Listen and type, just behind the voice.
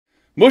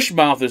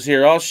Mushmouth is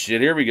here. Oh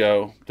shit, here we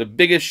go. The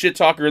biggest shit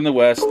talker in the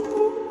West.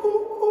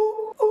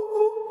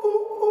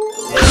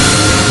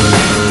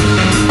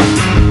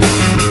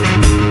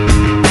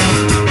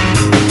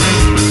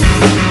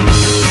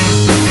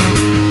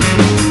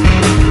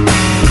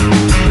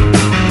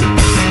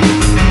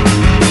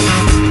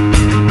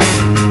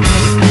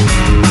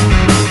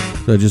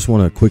 So I just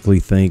want to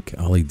quickly thank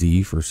Ollie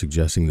D for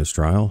suggesting this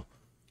trial.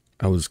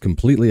 I was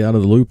completely out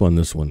of the loop on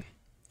this one.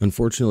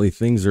 Unfortunately,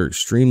 things are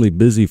extremely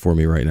busy for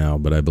me right now,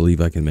 but I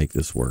believe I can make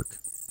this work.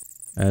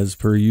 As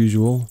per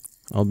usual,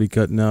 I'll be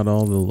cutting out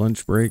all the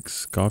lunch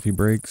breaks, coffee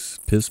breaks,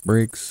 piss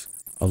breaks,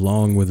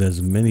 along with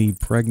as many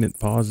pregnant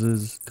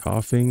pauses,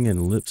 coughing,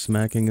 and lip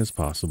smacking as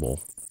possible.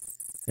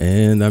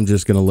 And I'm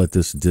just going to let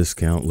this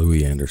discount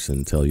Louis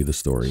Anderson tell you the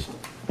story.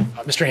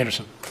 Mr.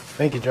 Anderson.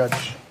 Thank you,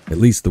 Judge. At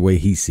least the way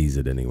he sees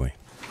it anyway.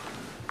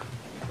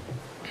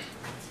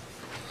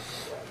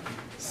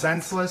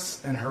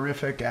 Senseless and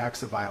horrific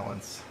acts of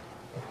violence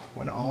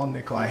when all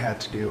Nikolai had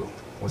to do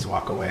was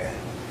walk away.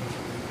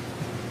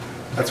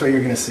 That's what you're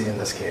going to see in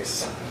this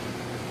case.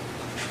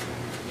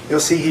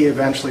 You'll see he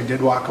eventually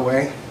did walk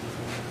away,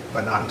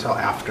 but not until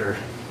after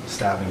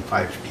stabbing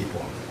 5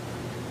 people.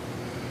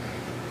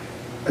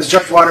 As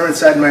Judge Waterman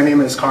said, my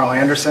name is Carl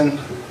Anderson.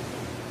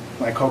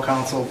 My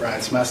co-counsel,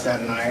 Brian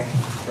Smestad, and I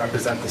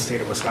represent the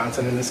state of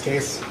Wisconsin in this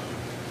case.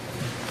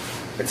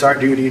 It's our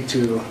duty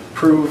to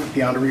prove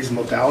beyond a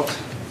reasonable doubt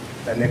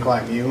that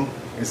Nikolai Mew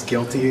is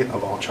guilty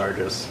of all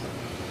charges.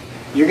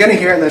 You're going to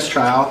hear in this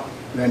trial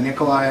that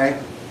Nikolai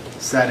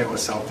said it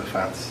was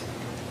self-defense.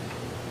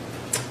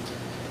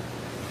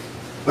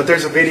 But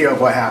there's a video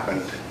of what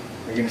happened.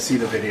 You're going to see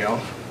the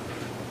video.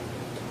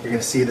 You're going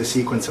to see the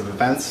sequence of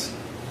events.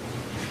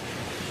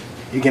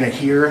 You're going to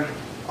hear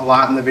a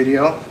lot in the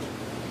video.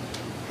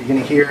 You're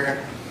going to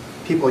hear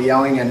people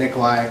yelling at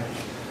Nikolai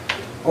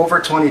over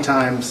 20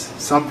 times,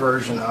 some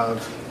version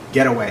of,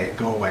 "Get away,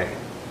 go away."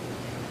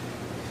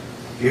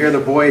 You hear the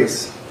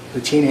boys, the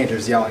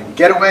teenagers yelling,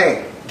 "Get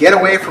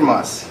away from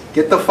us,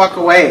 get the fuck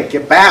away,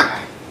 get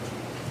back,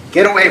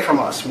 get away from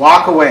us,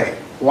 walk away,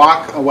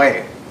 walk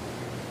away."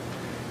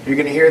 You're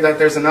going to hear that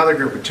there's another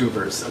group of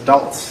tubers,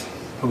 adults,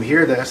 who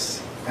hear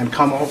this and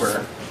come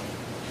over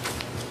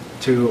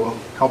to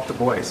help the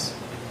boys.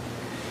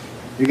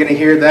 You're going to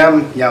hear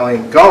them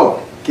yelling,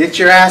 "Go, get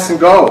your ass and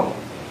go,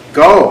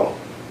 go,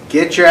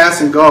 get your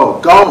ass and go,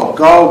 go,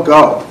 go,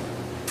 go."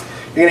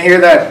 You're going to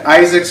hear that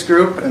Isaac's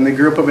group and the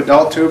group of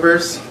adult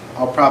tubers,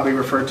 I'll probably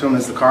refer to them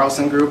as the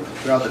Carlson group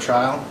throughout the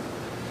trial,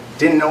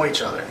 didn't know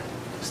each other,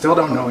 still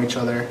don't know each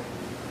other.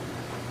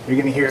 You're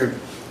going to hear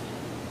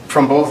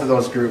from both of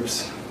those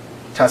groups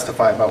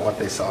testify about what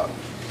they saw.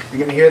 You're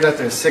going to hear that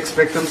there's 6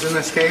 victims in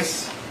this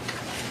case,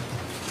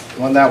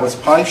 1 that was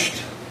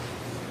punched,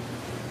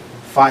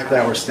 5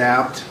 that were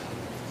stabbed,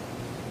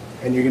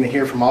 and you're going to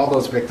hear from all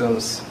those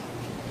victims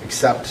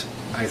except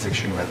Isaac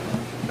Schumann.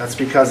 That's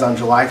because on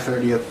July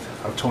 30th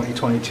of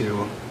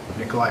 2022,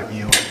 Nikolai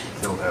Mew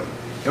killed him.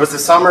 It was the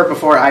summer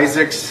before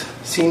Isaac's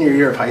senior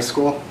year of high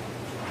school.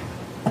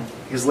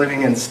 He was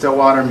living in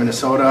Stillwater,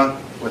 Minnesota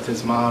with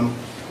his mom,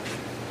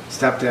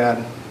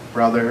 stepdad,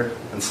 brother,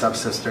 and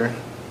stepsister.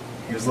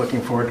 He was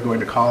looking forward to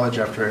going to college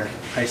after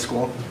high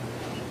school.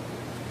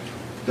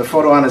 The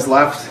photo on his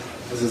left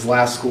was his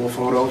last school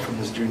photo from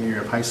his junior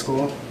year of high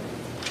school.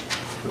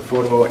 The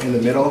photo in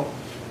the middle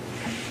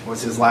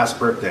was his last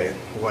birthday.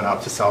 He went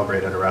out to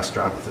celebrate at a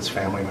restaurant with his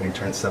family when he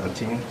turned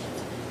 17. The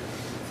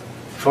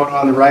photo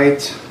on the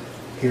right,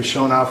 he was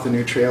showing off the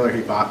new trailer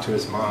he bought to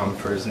his mom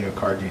for his new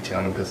car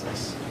detailing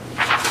business.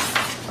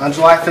 On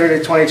July 30th,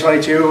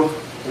 2022,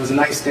 it was a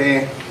nice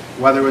day.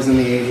 Weather was in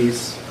the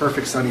 80s,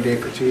 perfect sunny day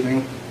for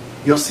tubing.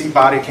 You'll see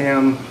body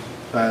cam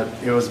that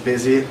it was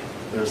busy.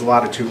 There was a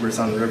lot of tubers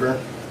on the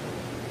river.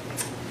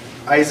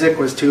 Isaac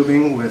was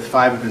tubing with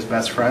 5 of his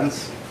best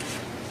friends: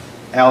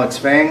 Alex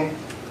Fang,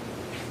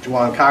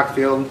 Juwan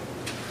Cockfield,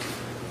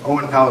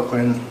 Owen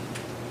Peliquin,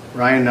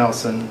 Ryan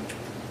Nelson,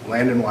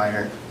 Landon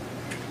Wire,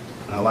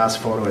 and the last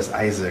photo is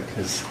Isaac.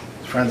 His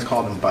friends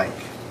called him Bike.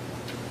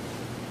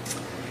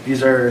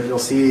 These are, you'll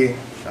see,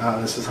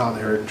 this is how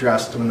they were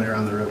dressed when they were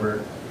on the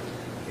river.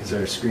 These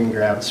are screen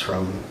grabs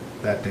from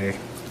that day.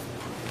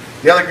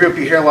 The other group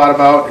you hear a lot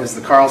about is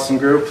the Carlson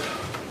group.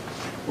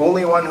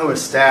 Only one who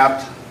was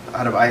stabbed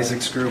out of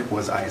Isaac's group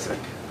was Isaac.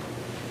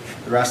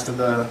 The rest of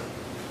the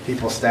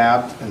people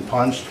stabbed and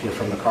punched were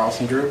from the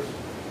Carlson group.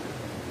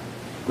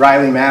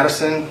 Riley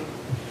Madison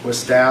was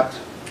stabbed.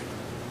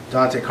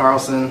 Dante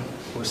Carlson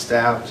was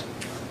stabbed.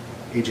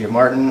 AJ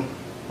Martin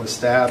was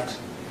stabbed.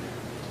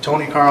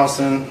 Tony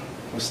Carlson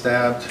was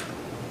stabbed.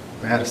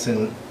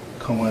 Madison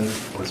Cohen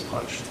was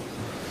punched.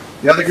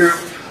 The other group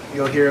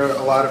you'll hear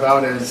a lot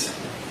about is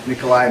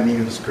Nikolai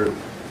Mew's group.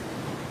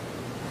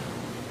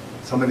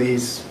 Some of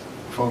these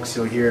folks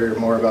you'll hear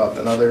more about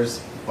than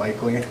others,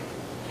 likely.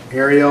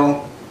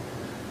 Ariel,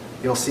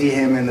 you'll see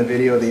him in the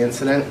video of the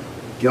incident.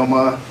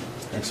 Gilma,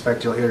 I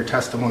expect you'll hear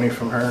testimony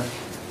from her.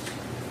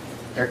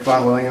 Eric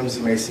Von Williams,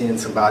 you may see in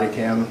some body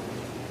cam,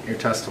 hear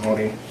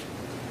testimony.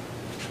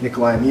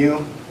 Nikolai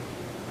Mew,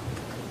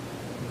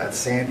 That's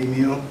Sandy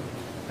Mew,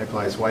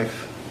 Nikolai's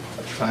wife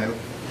at the time.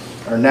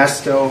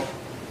 Ernesto,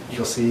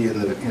 you'll see in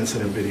the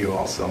incident video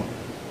also.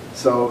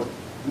 So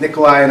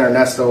Nikolai and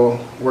Ernesto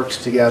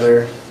worked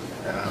together.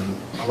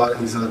 A lot of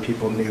these other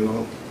people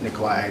knew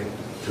Nikolai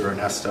through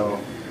Ernesto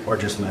or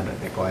just met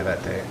Nikolai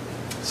that day.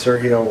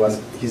 Sergio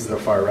he's the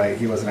far right.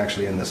 He wasn't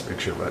actually in this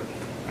picture, but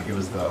he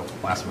was the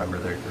last member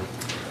of their group.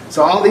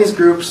 So all these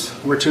groups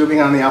were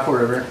tubing on the Apple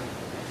River.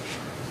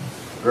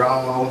 They're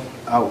all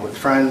out with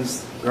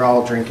friends. They're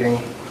all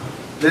drinking.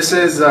 This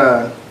is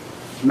a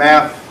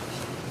map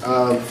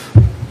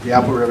of the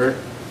Apple River.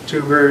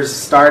 Tubers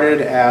started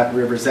at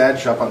River's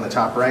Edge up on the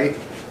top right,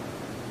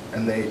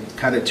 and they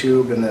kind of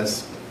tube in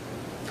this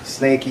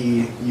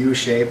snaky U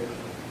shape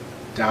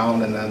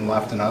down and then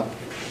left and up.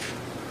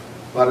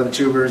 A lot of the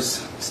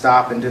tubers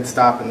stop and did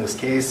stop in this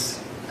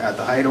case at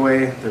the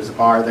Hideaway. There's a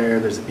bar there,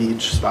 there's a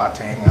beach spot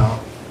to hang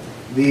out.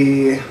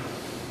 The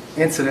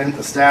incident,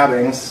 the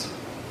stabbings,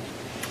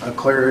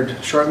 occurred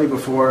shortly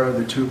before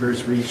the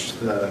tubers reached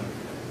the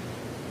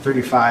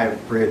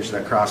 35 bridge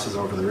that crosses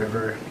over the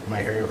river. You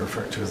might hear it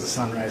referred to as the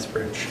Sunrise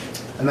Bridge.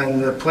 And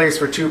then the place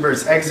where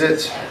tubers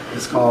exit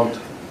is called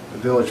the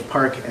Village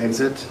Park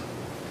exit.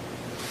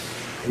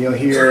 And you'll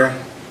hear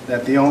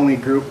that the only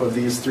group of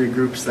these three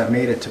groups that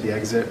made it to the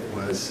exit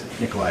was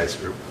Nikolai's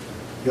group.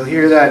 You'll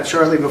hear that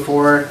shortly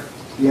before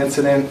the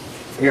incident,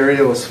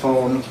 Ariel's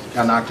phone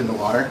got knocked in the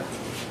water.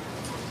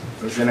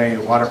 It was in a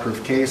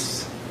waterproof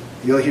case.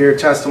 You'll hear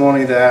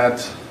testimony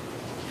that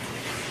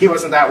he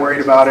wasn't that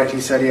worried about it.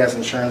 He said he has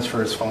insurance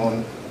for his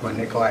phone, but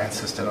Nikolai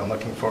insisted on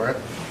looking for it.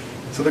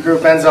 So the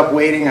group ends up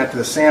waiting at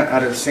the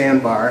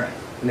sandbar.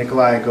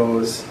 Nikolai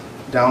goes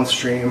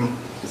downstream.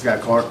 He's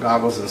got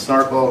goggles and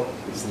snorkel.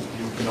 He's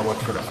going to look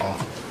for the phone.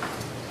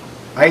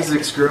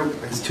 Isaac's group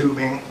is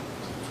tubing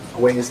a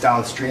ways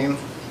downstream,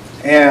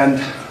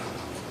 and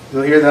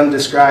you'll hear them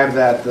describe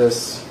that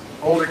this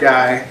older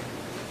guy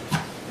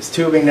is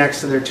tubing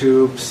next to their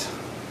tubes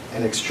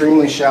in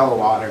extremely shallow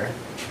water,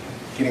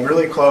 getting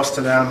really close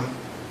to them,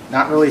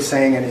 not really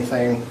saying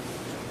anything.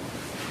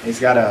 He's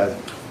got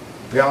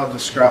will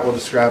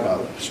describe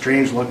a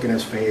strange look in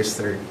his face.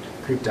 They're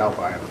creeped out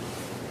by him.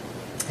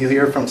 You'll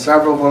hear from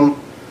several of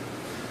them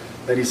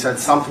that he said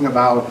something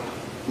about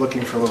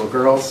looking for little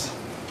girls.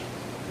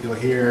 You'll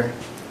hear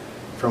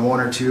from one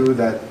or two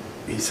that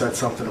he said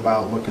something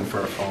about looking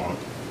for a phone.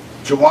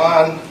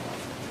 Jawan,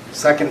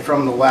 second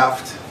from the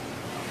left,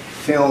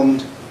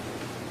 filmed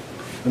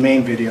the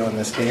main video in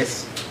this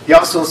case. He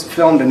also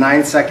filmed a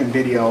 9-second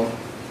video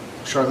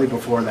shortly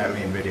before that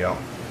main video.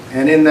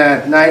 And in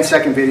that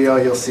 9-second video,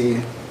 you'll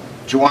see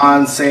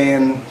Jawan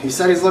saying, he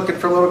said he's looking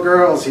for little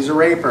girls, he's a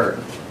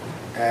raper.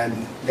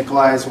 And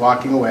Nikolai is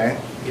walking away.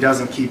 He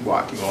doesn't keep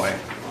walking away.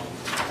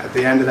 At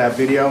the end of that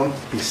video,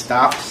 he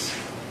stops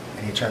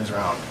and he turns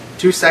around.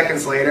 2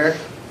 seconds later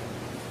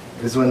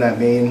is when that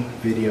main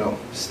video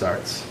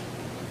starts.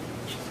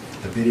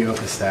 The video of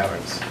the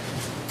stabbings.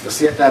 You'll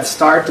see at that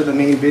start of the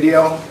main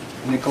video,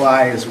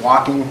 Nikolai is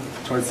walking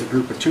towards the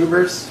group of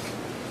tubers.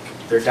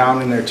 They're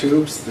down in their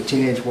tubes, the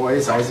teenage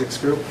boys, Isaac's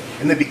group.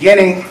 In the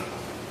beginning,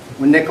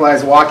 when Nikolai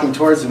is walking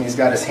towards him, he's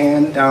got his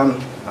hand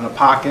down on a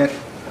pocket,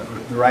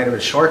 the right of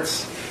his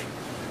shorts.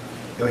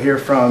 You'll hear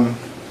from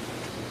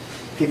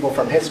people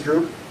from his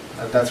group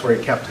that that's where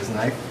he kept his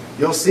knife.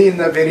 You'll see in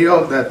the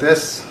video that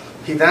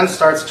he then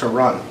starts to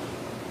run.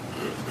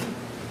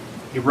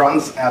 He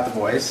runs at the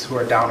boys who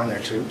are down in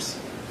their tubes.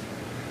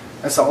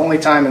 That's the only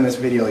time in this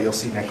video you'll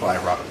see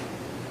Nikolai run,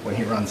 when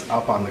he runs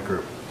up on the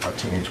group of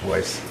teenage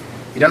boys.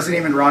 He doesn't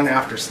even run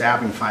after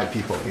stabbing 5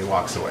 people, he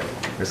walks away.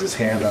 There's his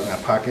hand on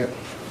that pocket.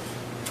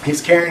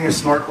 He's carrying his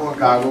snorkel and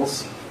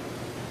goggles.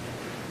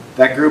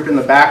 That group in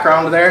the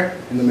background there,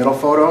 in the middle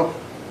photo,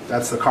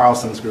 that's the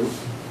Carlson's group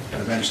that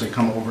eventually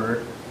come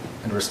over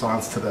in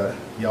response to the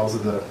yells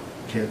of the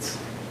kids.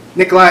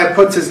 Nikolai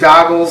puts his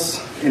goggles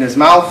in his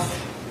mouth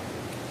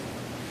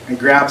and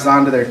grabs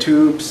onto their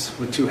tubes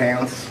with 2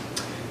 hands.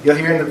 You'll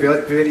hear in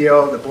the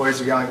video the boys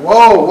are yelling,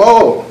 "Whoa,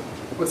 whoa,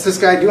 what's this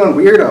guy doing,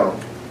 weirdo?"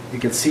 You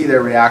can see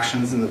their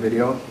reactions in the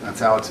video.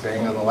 That's Alex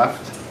Bang on the left.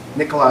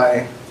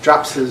 Nikolai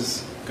drops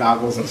his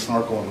goggles and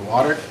snorkel in the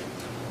water.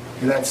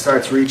 He then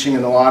starts reaching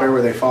in the water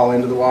where they fall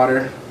into the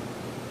water.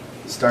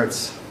 He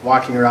starts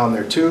walking around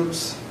their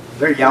tubes.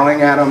 They're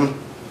yelling at him,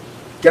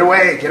 get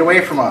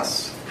away from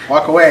us,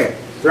 walk away."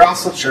 They're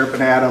also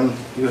chirping at him.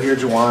 You'll hear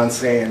Jawan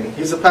saying,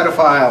 "He's a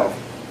pedophile."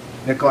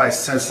 Nikolai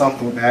says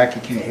something back,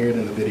 you can't hear it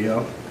in the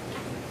video.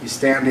 He's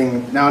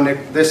standing, now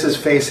this is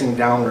facing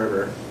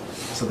downriver,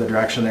 so the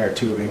direction they're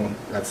tubing,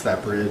 that's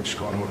that bridge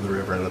going over the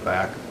river in the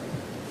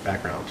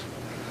background.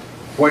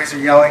 Boys are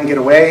yelling, "Get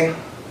away."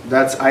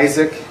 That's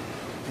Isaac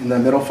in the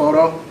middle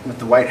photo with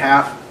the white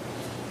hat,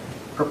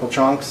 purple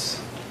trunks.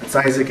 It's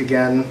Isaac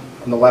again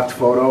in the left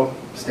photo,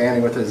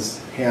 standing with his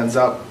hands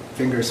up,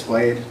 fingers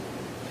splayed.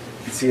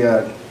 You can see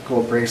a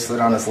gold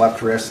bracelet on his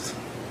left wrist.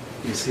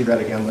 You'll see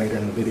that again later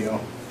in the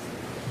video.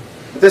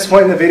 At this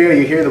point in the video,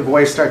 you hear the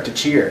boys start to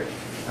cheer,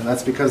 and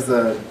that's because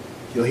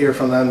you'll hear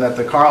from them that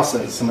the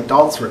Carlsons, some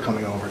adults, were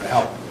coming over to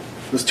help.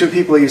 Those 2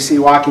 people you see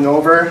walking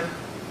over,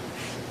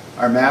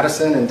 are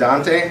Madison and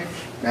Dante.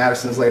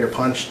 Madison's later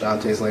punched,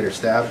 Dante's later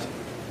stabbed.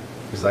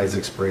 There's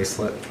Isaac's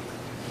bracelet.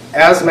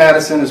 As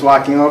Madison is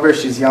walking over,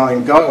 she's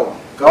yelling, "Go,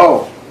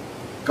 go,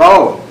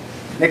 go."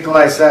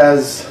 Nikolai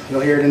says,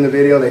 you'll hear it in the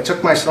video, "They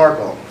took my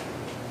snorkel."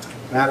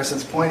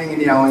 Madison's pointing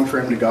and yelling for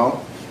him to go.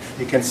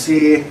 You can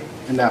see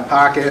in that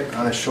pocket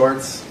on his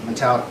shorts, a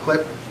metallic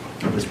clip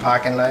of his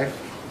pocket knife.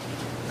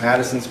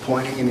 Madison's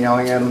pointing and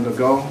yelling at him to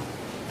go.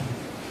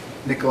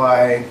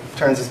 Nikolai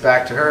turns his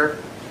back to her,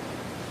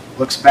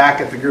 looks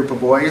back at the group of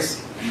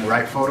boys in the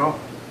right photo.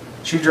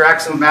 She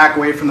directs him back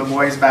away from the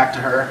boys, back to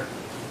her.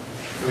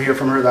 You'll hear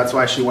from her, that's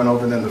why she went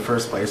over them in the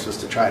first place, was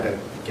to try to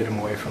get him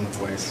away from the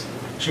boys.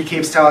 She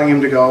keeps telling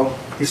him to go.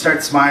 He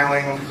starts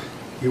smiling.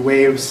 He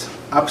waves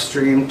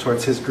upstream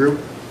towards his group.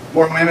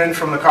 More women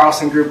from the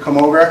Carlson group come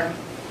over.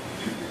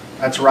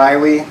 That's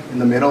Riley in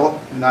the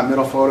middle, in that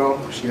middle photo.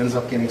 She ends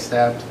up getting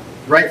stabbed.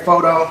 Right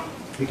photo,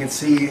 you can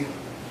see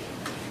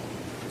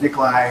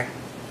Nikolai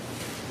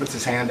puts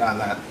his hand on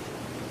that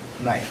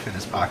knife in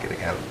his pocket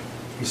again.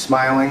 He's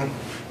smiling.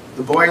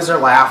 The boys are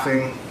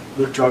laughing.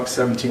 They're drunk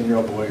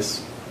 17-year-old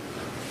boys.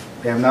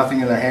 They have nothing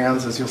in their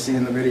hands, as you'll see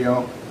in the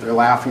video. They're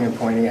laughing and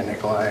pointing at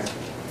Nikolai.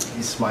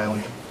 He's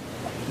smiling.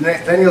 And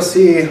then you'll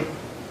see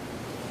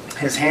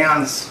his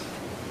hands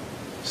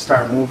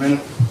start moving.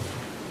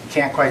 You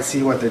can't quite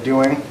see what they're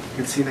doing. You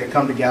can see they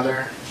come together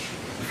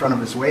in front of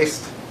his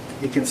waist.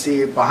 You can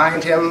see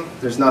behind him,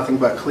 there's nothing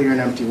but clear and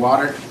empty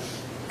water.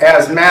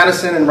 As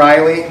Madison and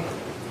Riley,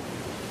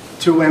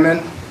 two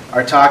women,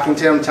 are talking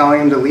to him,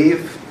 telling him to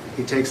leave,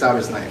 he takes out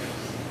his knife.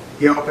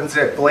 He opens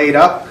it, blade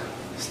up,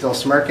 still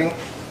smirking,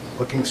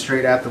 looking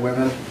straight at the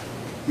women.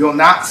 You'll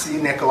not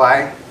see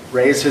Nikolai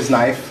raise his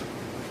knife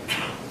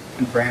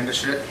and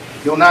brandish it.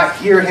 You'll not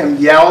hear him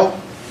yell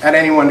at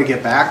anyone to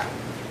get back.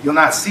 You'll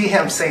not see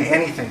him say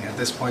anything at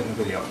this point in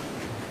the video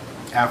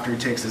after he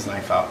takes his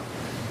knife out.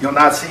 You'll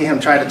not see him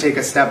try to take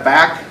a step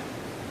back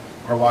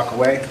or walk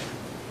away.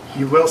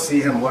 You will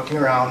see him looking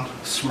around,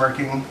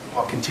 smirking,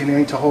 while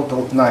continuing to hold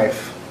the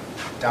knife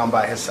down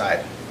by his side.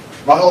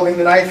 While holding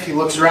the knife, he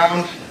looks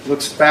around,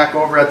 looks back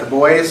over at the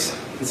boys.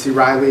 You can see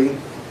Riley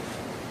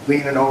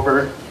leaning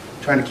over,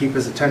 trying to keep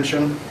his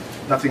attention.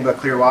 Nothing but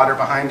clear water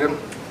behind him.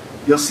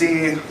 You'll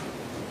see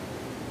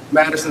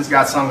Madison's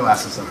got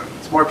sunglasses on.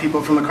 It's more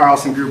people from the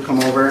Carlson group come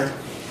over.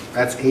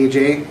 That's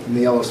AJ in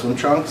the yellow swim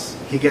trunks.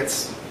 He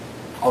gets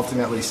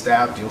ultimately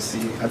stabbed. You'll see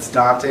that's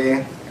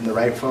Dante in the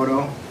right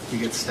photo. He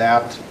gets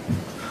stabbed.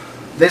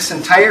 This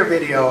entire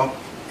video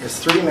is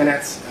 3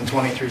 minutes and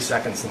 23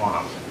 seconds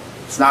long.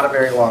 It's not a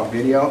very long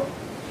video,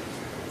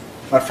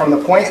 but from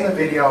the point in the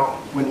video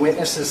when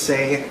witnesses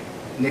say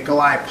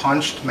Nikolai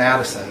punched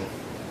Madison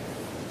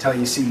until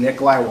you see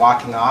Nikolai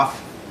walking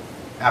off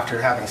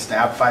after having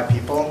stabbed 5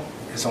 people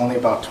is only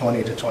about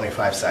 20 to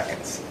 25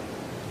 seconds.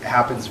 It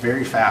happens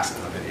very fast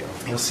in the video.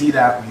 You'll see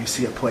that when you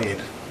see it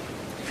played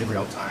in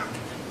real time.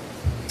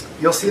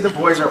 You'll see the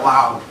boys are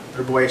loud,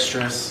 they're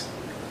boisterous.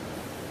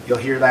 You'll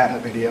hear that in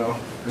the video.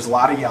 There's a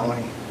lot of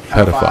yelling.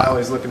 Pedophile,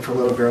 he's looking for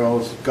little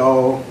girls.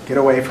 Go, get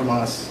away from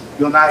us.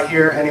 You'll not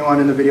hear anyone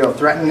in the video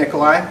threaten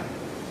Nikolai.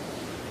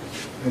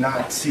 You'll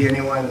not see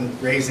anyone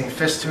raising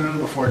fists to him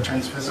before it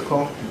turns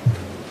physical.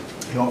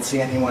 You won't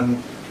see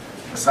anyone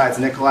besides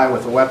Nikolai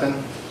with a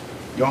weapon.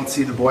 You won't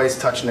see the boys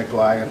touch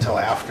Nikolai until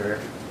after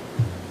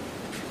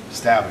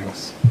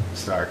stabbings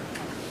start.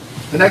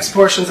 The next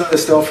portions of the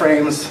still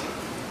frames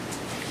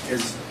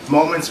is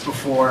moments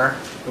before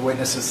the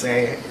witnesses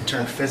say it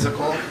turned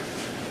physical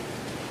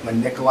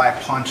when Nikolai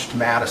punched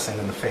Madison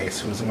in the face,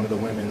 who was one of the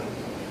women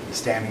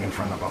standing in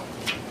front of him.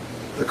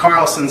 The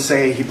Carlsons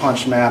say he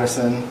punched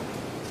Madison.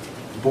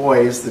 The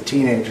boys, the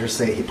teenagers,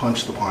 say he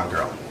punched the blonde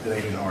girl.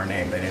 They didn't know her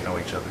name, they didn't know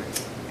each other.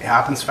 It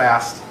happens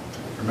fast.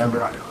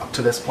 Remember, up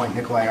to this point,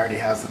 Nikolai already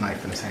has the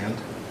knife in his hand.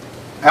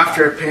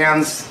 After it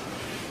pans,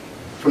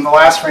 from the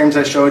last frames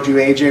I showed you,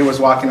 AJ was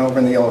walking over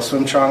in the yellow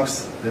swim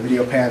trunks. The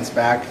video pans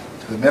back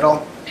to the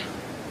middle.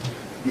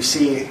 You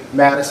see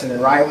Madison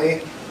and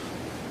Riley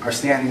are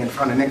standing in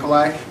front of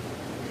Nikolai.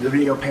 The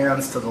video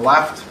pans to the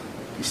left.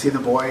 You see the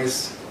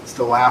boys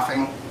still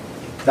laughing.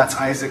 That's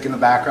Isaac in the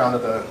background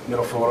of the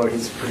middle photo.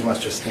 He's pretty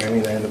much just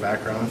standing there in the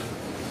background.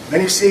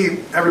 Then you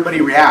see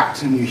everybody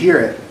react and you hear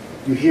it.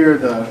 You hear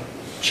the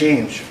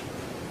change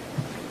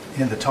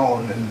in the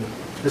tone, and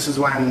this is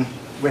when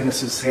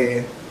witnesses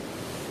say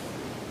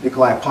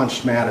Nikolai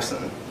punched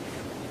Madison in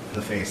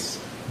the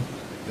face.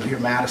 You'll hear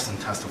Madison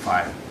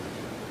testify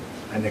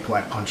and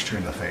Nikolai punched her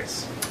in the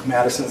face.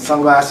 Madison's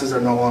sunglasses are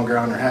no longer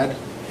on her head.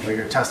 You'll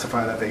hear her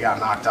testify that they got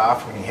knocked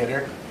off when he hit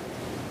her.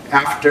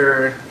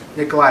 After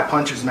Nikolai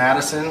punches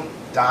Madison,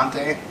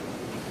 Dante,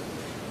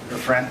 her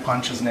friend,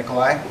 punches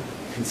Nikolai.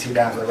 You can see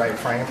that in the right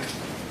frame.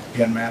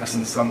 Again,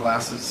 Madison's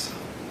sunglasses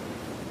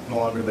no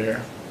longer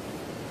there.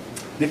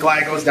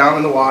 Nikolai goes down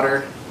in the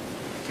water.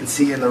 You can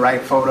see in the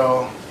right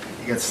photo,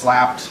 he gets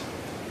slapped.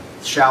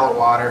 It's shallow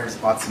water, his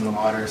butt's in the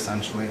water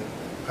essentially.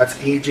 That's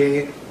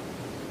AJ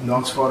in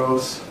those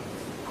photos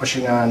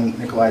pushing on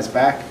Nikolai's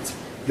back.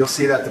 You'll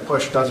see that the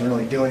push doesn't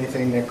really do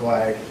anything.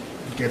 Nikolai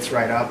gets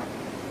right up,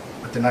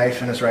 with the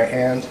knife in his right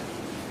hand,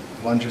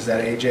 lunges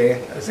at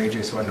AJ as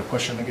AJ's going to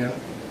push him again.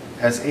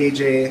 As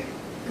AJ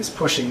is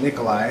pushing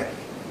Nikolai,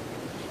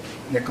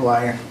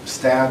 Nikolai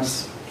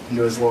stabs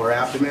into his lower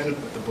abdomen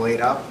with the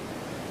blade up,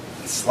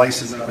 and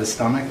slices up his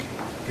stomach.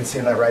 You can see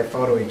in that right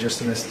photo he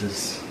just missed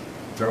his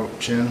throat,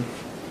 chin.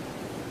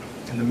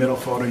 In the middle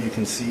photo you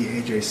can see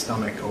AJ's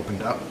stomach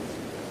opened up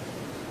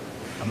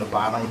on the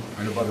bottom,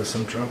 right above the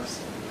swim trunks.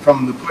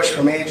 From the push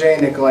from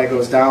AJ, Nikolai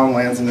goes down,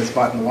 lands in his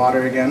butt in the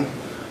water again.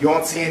 You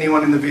won't see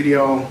anyone in the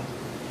video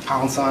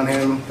pounce on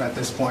him at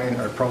this point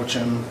or approach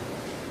him,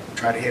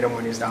 try to hit him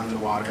when he's down in the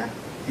water.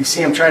 You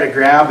see him try to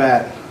grab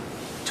at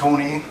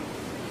Tony.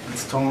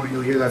 That's Tony.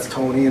 You'll hear that's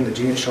Tony in the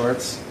jean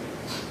shorts.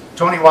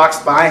 Tony walks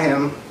by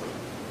him.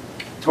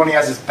 Tony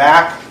has his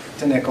back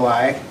to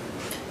Nikolai.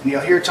 And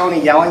you'll hear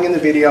Tony yelling in the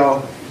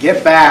video,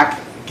 "Get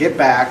back, get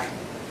back."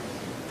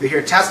 You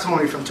hear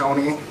testimony from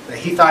Tony that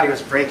he thought he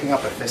was breaking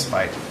up a fist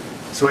fight.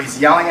 So he's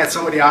yelling at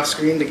somebody off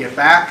screen to get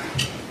back.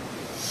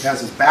 He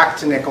has his back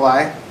to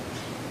Nikolai.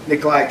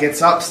 Nikolai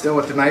gets up, still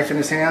with the knife in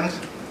his hand.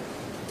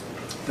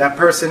 That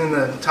person in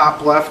the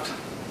top left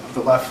of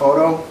the left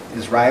photo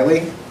is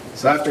Riley.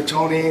 So after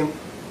Tony,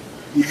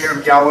 you hear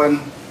him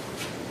yelling,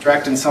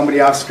 directing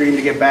somebody off screen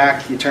to get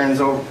back. He turns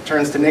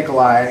to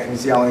Nikolai and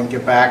he's yelling,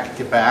 "Get back,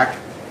 get back."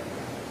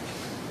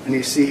 And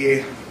you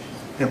see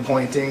him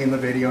pointing in the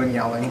video and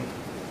yelling.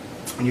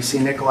 And you see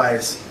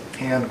Nikolai's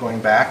hand going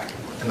back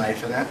with the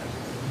knife in it.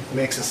 He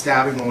makes a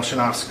stabbing motion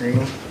off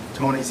screen.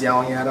 Tony's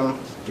yelling at him,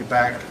 "Get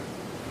back."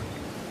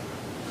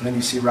 And then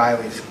you see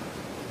Riley's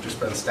just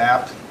been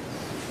stabbed.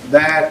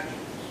 That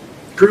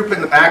group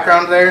in the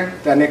background there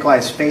that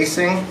Nikolai's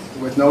facing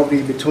with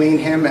nobody between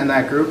him and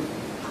that group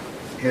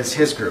is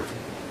his group.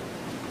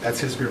 That's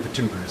his group of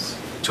tubers.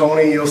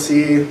 Tony, you'll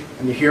see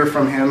and you hear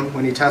from him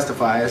when he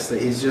testifies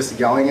that he's just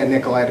yelling at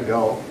Nikolai to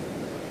go.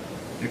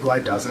 Nikolai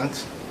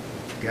doesn't.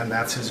 Again,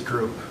 that's his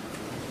group.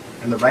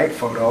 In the right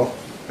photo,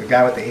 the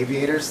guy with the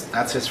aviators,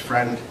 that's his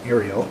friend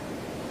Ariel,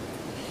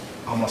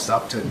 almost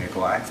up to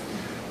Nikolai.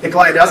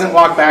 Nikolai doesn't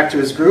walk back to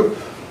his group.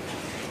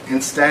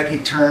 Instead, he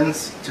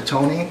turns to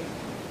Tony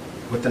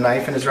with the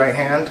knife in his right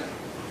hand.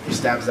 He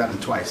stabs at him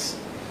twice.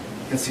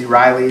 You can see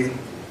Riley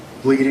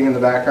bleeding in the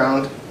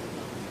background.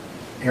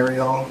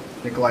 Ariel,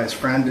 Nikolai's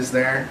friend, is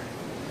there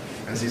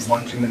as he's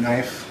lunging the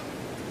knife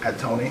at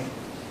Tony.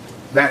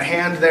 That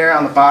hand there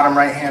on the bottom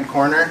right-hand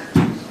corner,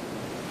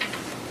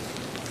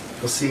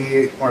 you'll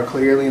see more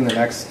clearly in the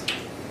next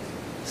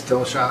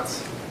still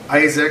shots.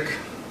 Isaac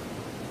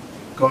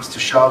goes to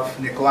shove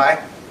Nikolai.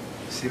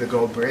 See the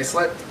gold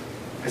bracelet?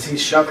 As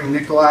he's shoving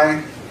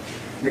Nikolai,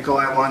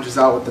 Nikolai lunges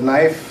out with the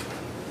knife.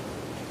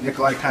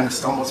 Nikolai kind of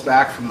stumbles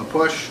back from the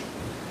push,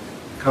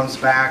 comes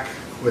back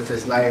with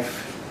his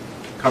knife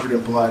covered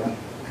in blood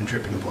and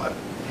dripping blood.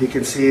 You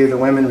can see the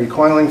women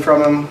recoiling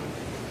from him.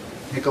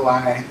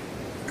 Nikolai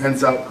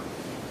ends up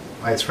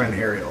by his friend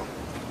Ariel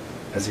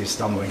as he's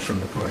stumbling from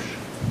the push.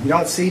 You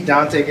don't see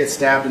Dante get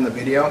stabbed in the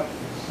video,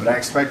 but I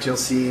expect you'll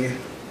see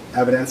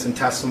evidence and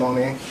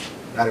testimony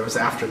that it was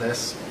after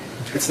this.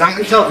 It's not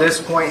until this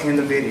point in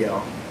the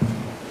video,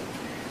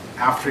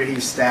 after he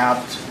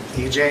stabbed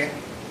AJ,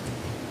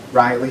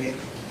 Riley,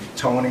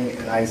 Tony,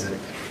 and Isaac,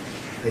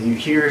 that you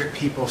hear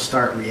people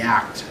start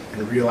react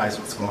and realize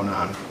what's going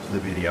on to the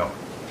video.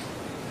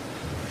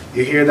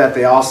 You hear that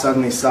they all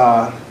suddenly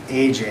saw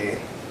AJ,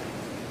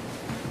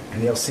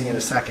 and you'll see in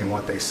a second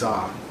what they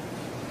saw.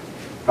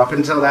 Up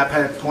until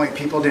that point,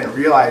 people didn't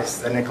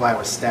realize that Nikolai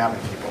was stabbing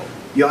people.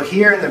 You'll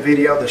hear in the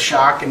video the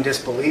shock and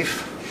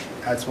disbelief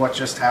at what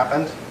just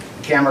happened.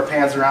 The camera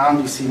pans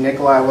around, you see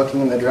Nikolai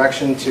looking in the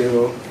direction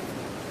to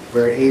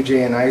where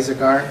AJ and Isaac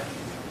are.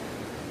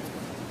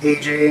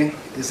 AJ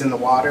is in the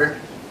water,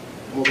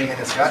 holding in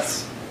his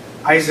guts.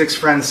 Isaac's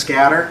friends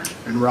scatter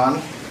and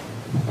run.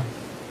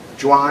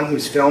 Juan,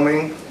 who's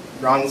filming,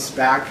 runs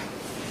back.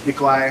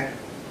 Nikolai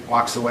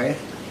walks away.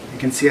 You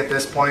can see at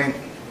this point,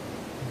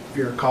 if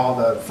you recall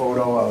the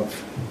photo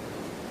of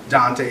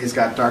Dante, he's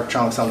got dark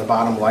chunks on the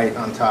bottom, light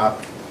on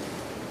top.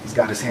 He's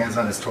got his hands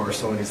on his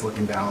torso and he's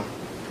looking down.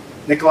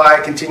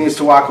 Nikolai continues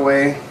to walk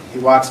away. He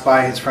walks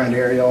by his friend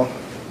Ariel.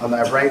 On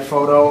that right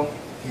photo,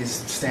 he's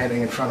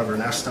standing in front of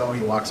Ernesto.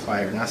 He walks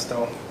by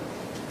Ernesto.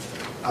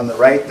 On the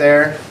right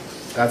there,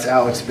 that's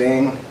Alex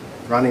Bing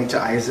running to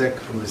Isaac,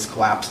 who is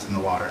collapsed in the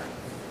water.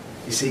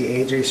 You see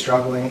AJ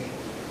struggling.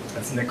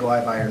 That's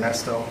Nikolai by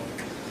Ernesto.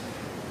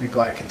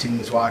 Nikolai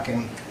continues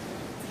walking.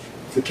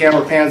 The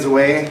camera pans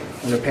away.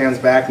 When it pans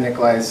back,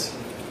 Nikolai's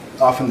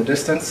off in the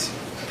distance.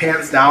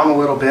 Pans down a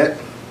little bit,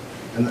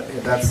 and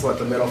that's what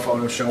the middle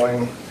photo is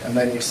showing. And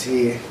then you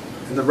see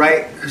in the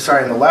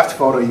left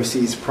photo, you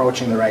see he's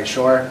approaching the right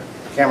shore.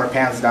 Camera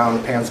pans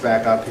down, pans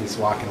back up. He's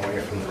walking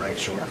away from the right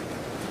shore.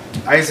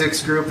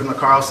 Isaac's group and the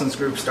Carlson's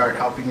group start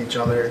helping each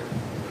other,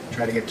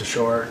 try to get to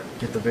shore,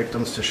 get the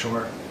victims to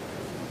shore.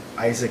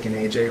 Isaac and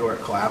AJ, who are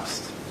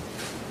collapsed.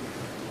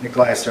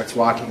 Nikolai starts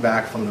walking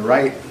back from the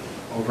right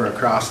over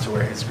across to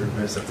where his group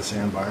is at the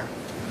sandbar.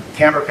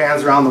 Camera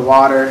pans around the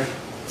water.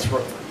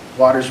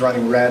 Water's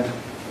running red.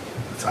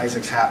 It's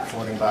Isaac's hat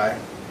floating by.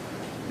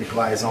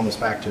 Nikolai is almost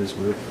back to his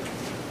group.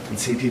 You can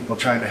see people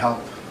trying to help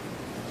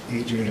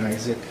AJ and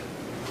Isaac.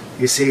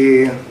 You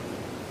see a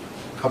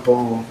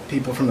couple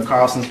people from the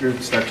Carlson's group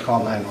start to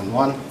call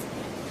 911.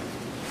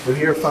 We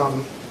hear from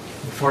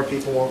the 4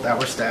 people that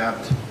were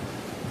stabbed,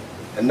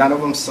 and none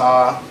of them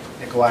saw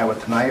Nikolai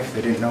with the knife.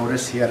 They didn't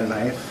notice he had a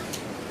knife.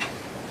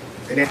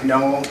 They didn't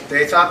know.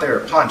 They thought they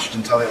were punched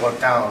until they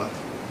looked down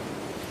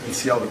and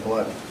see all the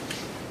blood.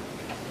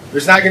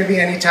 There's not going to be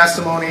any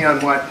testimony on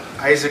what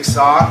Isaac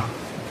saw.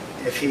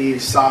 If he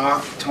saw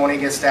Tony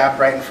get stabbed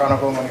right in front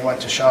of him when he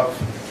went to shove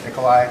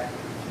Nikolai,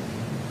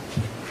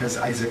 because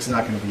Isaac's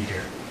not going to be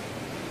here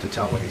to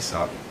tell what he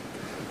saw.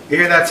 You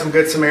hear that some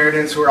Good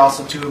Samaritans who were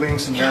also tubing,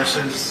 some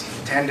nurses,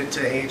 tended to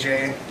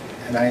AJ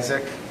and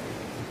Isaac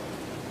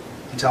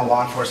until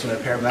law enforcement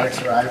and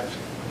paramedics arrived.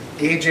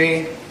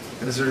 AJ,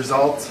 as a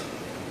result,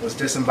 was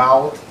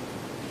disemboweled.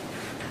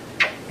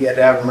 He had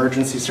to have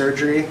emergency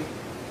surgery.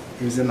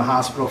 He was in the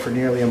hospital for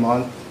nearly a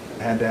month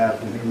and had to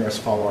have numerous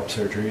follow-up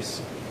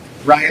surgeries.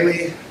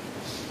 Riley,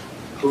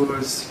 who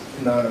was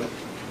in the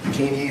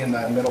bikini in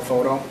the middle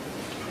photo,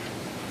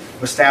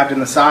 was stabbed in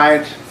the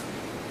side.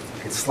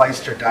 It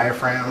sliced her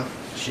diaphragm.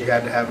 She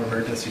had to have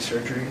emergency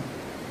surgery.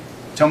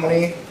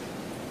 Tony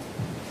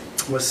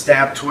was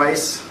stabbed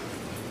twice.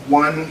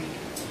 One,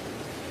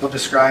 he'll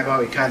describe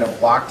how he kind of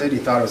blocked it. He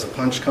thought it was a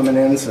punch coming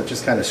in, so it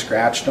just kind of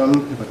scratched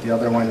him, but the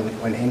other one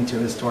went into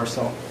his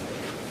torso.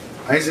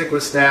 Isaac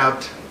was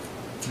stabbed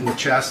in the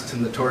chest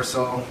and the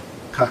torso,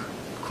 cut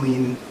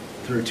clean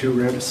through 2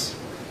 ribs,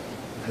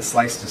 and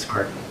sliced his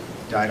heart.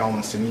 Died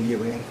almost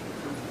immediately.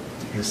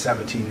 He was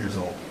 17 years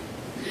old.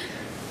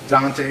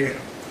 Dante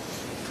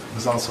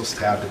was also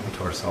stabbed in the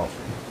torso.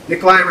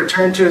 Nikolai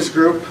returned to his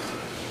group.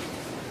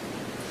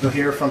 You'll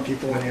hear from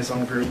people in his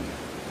own group.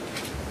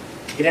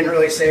 He didn't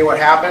really say what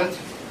happened.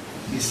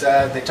 He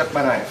said, they took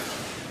my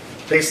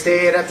knife. They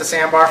stayed at the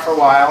sandbar for a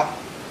while.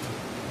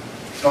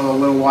 So a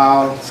little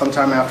while,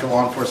 sometime after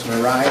law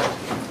enforcement arrived,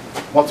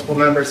 multiple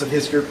members of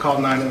his group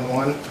called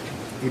 911.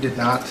 He did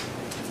not.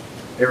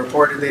 They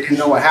reported they didn't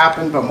know what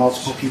happened, but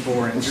multiple people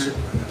were injured.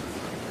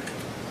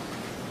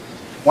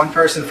 One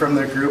person from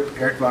their group,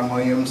 Eric Von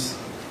Williams,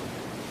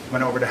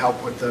 went over to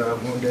help with the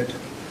wounded.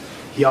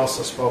 He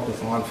also spoke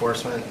with law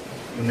enforcement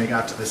when they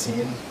got to the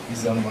scene.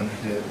 He's the only one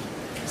who did.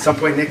 At some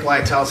point,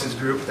 Nikolai tells his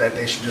group that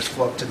they should just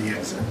float to the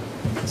exit.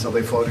 So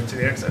they floated to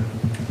the exit.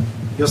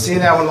 You'll see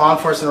that when law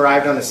enforcement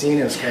arrived on the scene,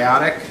 it was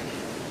chaotic.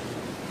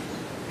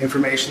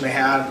 Information they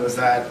had was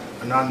that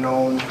an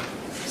unknown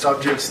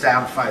subject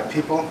stabbed 5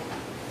 people.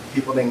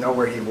 People didn't know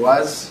where he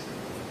was.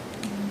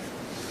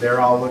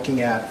 They're all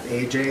looking at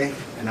AJ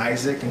and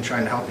Isaac and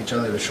trying to help each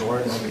other to shore.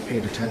 Nobody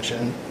paid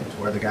attention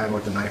to where the guy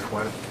with the knife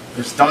went.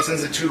 There's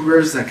dozens of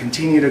tubers that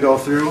continue to go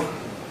through.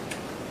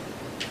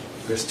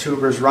 There's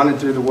tubers running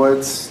through the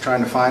woods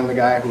trying to find the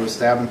guy who was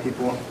stabbing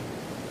people.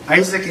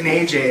 Isaac and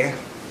AJ,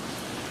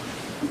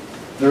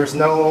 there's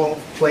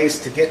no place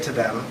to get to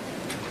them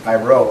by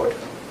road.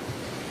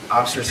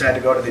 Officers had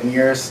to go to the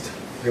nearest.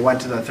 They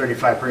went to the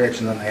 35 bridge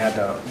and then they had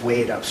to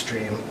wade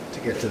upstream to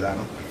get to them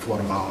and float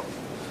them out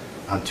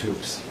on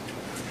tubes.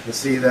 You'll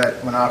see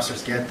that when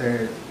officers get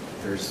there,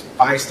 there's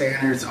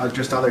bystanders,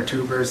 just other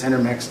tubers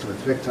intermixed with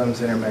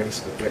victims,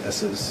 intermixed with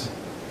witnesses.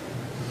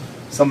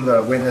 Some of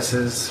the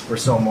witnesses were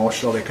so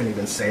emotional they couldn't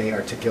even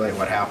articulate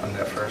what happened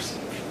at first.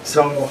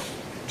 So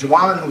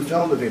Juwan, who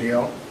filmed the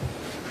video,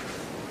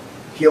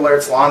 he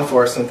alerts law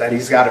enforcement that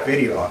he's got a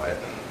video of it.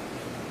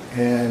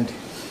 And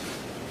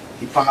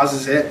he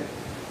pauses it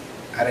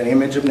at an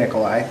image of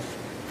Nikolai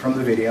from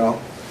the video.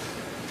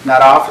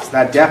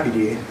 That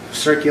deputy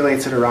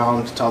circulates it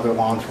around to tell the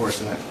law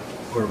enforcement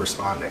who are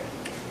responding.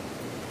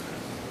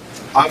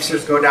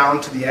 Officers go down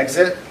to the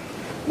exit.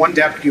 One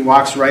deputy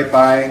walks right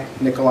by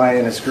Nikolai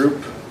and his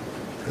group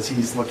because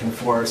he's looking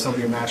for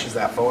somebody who matches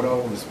that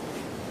photo.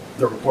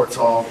 The report's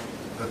all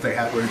that they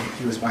had where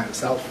he was by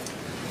himself.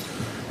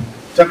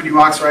 Deputy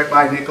walks right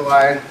by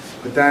Nikolai,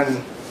 but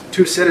then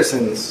 2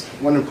 citizens,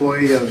 one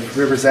employee of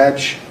River's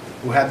Edge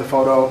who had the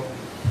photo,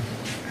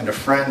 and a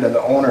friend of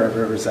the owner of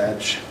River's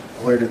Edge,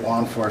 alerted law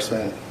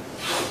enforcement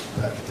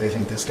that they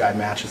think this guy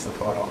matches the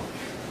photo.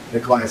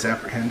 Nikolai is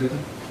apprehended.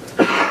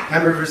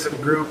 Members of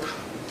the group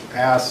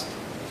asked,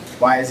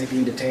 why is he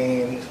being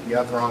detained? You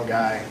have the wrong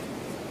guy.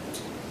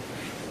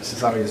 This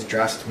is how he was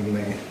dressed when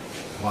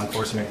law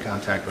enforcement made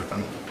contact with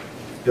him.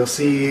 You'll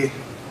see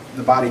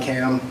the body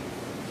cam.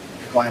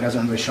 Nikolai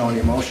doesn't really show any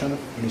emotion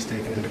when he's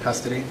taken into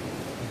custody.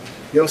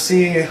 You'll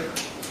see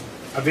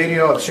a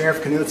video of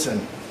Sheriff Knudsen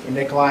when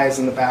Nikolai is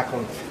in the back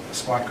of the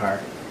squad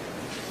car.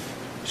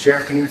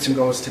 Sheriff Knudsen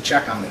goes to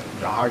check on him.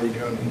 How are you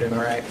doing? You doing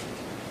all right?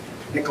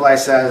 Nikolai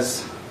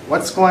says,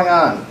 what's going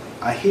on?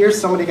 I hear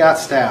somebody got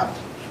stabbed.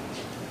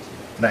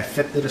 And I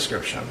fit the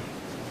description.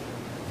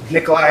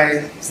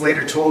 Nikolai is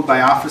later told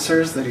by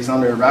officers that he's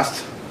under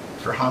arrest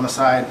for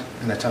homicide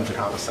and attempted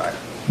homicide.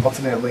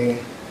 Ultimately,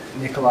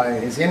 Nikolai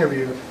is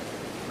interviewed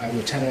by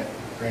Lieutenant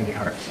Randy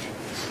Hart.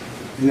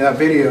 In that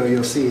video,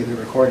 you'll see the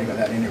recording of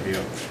that interview.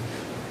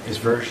 His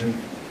version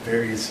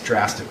varies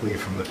drastically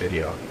from the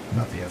video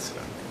about the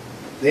incident.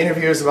 The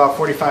interview is about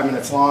 45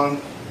 minutes long.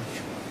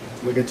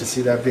 We'll get to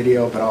see that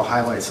video, but I'll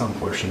highlight some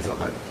portions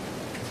of it.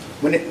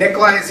 When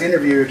Nikolai is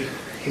interviewed,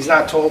 he's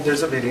not told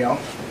there's a video.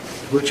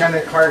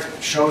 Lieutenant Hart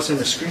shows him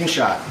a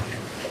screenshot,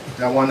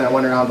 that one that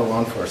went around to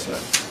law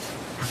enforcement.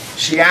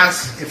 She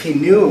asks if he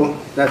knew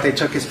that they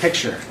took his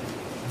picture.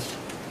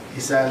 He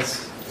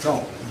says,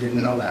 no, he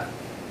didn't know that.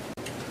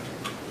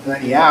 And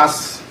then he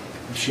asks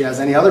if she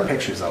has any other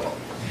pictures of him.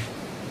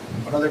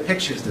 What other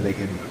pictures did they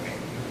give you of me?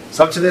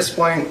 So up to this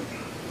point,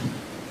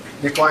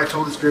 Nikolai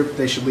told his group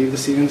they should leave the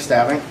scene of the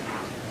stabbing.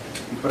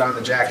 He put on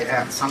the jacket,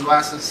 hat, and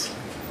sunglasses.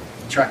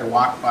 He tried to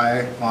walk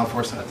by law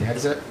enforcement at the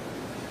exit.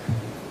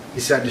 He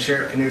said to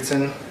Sheriff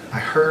Knutson, I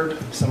heard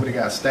somebody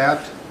got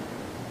stabbed.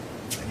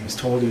 And he was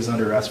told he was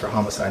under arrest for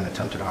homicide and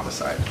attempted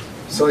homicide.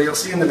 So you'll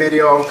see in the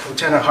video,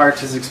 Lieutenant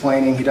Hart is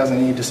explaining he doesn't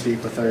need to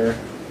speak with her.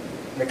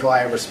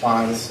 Nikolai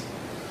responds,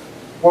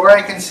 or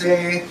I can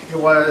say it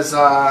was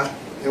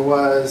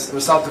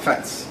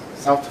self-defense.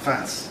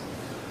 Self-defense.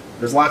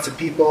 There's lots of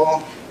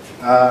people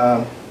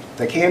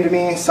that came to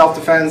me,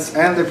 self-defense,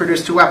 and they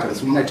produced 2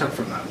 weapons, one I took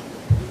from them.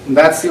 And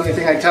that's the only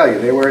thing I tell you.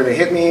 They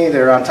hit me, they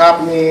were on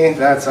top of me.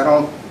 I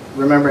don't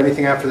remember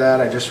anything after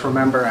that. I just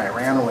remember I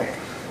ran away.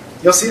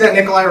 You'll see that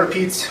Nikolai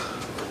repeats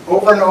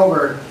over and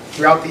over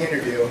throughout the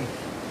interview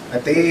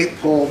that they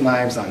pulled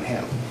knives on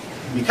him.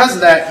 Because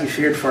of that, he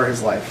feared for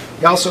his life.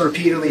 He also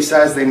repeatedly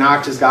says they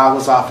knocked his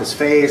goggles off his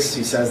face.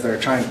 He says they're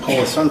trying to pull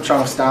his swim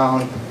trunks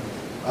down.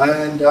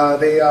 And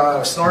they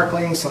were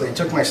snorkeling, so they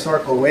took my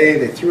snorkel away.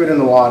 They threw it in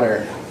the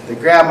water. They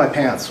grabbed my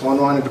pants. One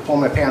wanted to pull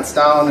my pants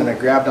down, and I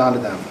grabbed onto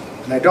them.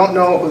 And I don't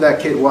know who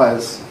that kid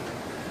was,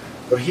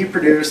 but he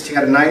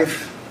had a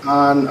knife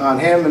on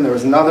him, and there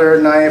was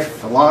another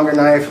knife, a longer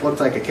knife, looked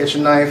like a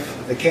kitchen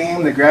knife. They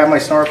came, they grabbed my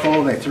snorkel,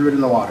 and they threw it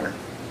in the water.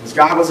 His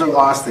goggles are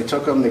lost. They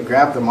took them, they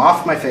grabbed them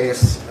off my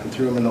face, and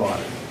threw them in the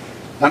water.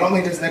 Not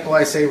only does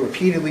Nikolai say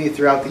repeatedly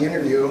throughout the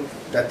interview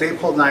that they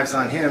pulled knives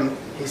on him,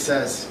 he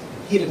says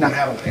he did not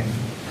have a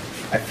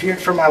knife. I feared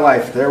for my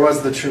life. There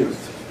was the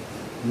truth.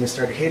 And they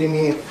started hitting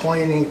me,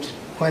 pointed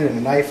a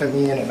knife at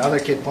me, and another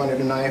kid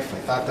pointed a knife. I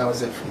thought that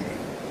was it for me.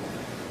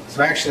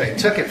 So actually I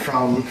took it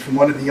from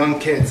one of the young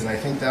kids, and I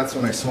think that's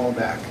when I swung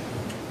back.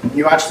 When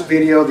you watch the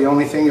video, the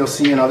only thing you'll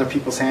see in other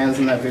people's hands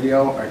in that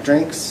video are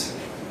drinks,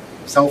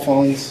 cell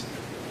phones,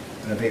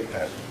 and a vape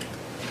pen.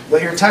 You'll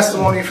hear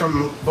testimony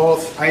from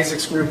both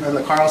Isaac's group and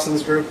the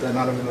Carlson's group that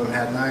none of them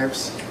had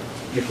knives.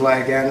 Nikolai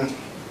again,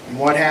 and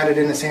one had it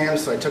in his hand,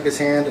 so I took his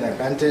hand and I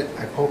bent it.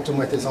 I poked him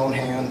with his own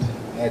hand,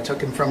 and I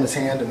took him from his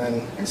hand, and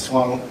then I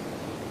swung.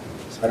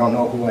 So I don't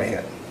know who I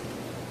hit.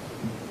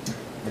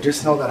 I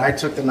just know that I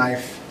took the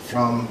knife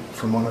from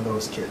one of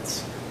those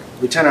kids.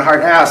 Lieutenant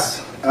Hart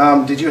asks,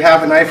 did you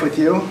have a knife with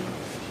you?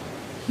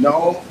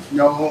 No,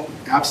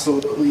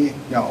 absolutely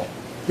no.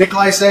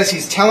 Nikolai says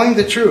he's telling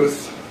the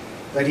truth,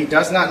 that he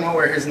does not know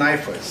where his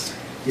knife was.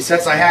 He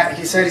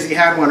says he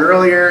had one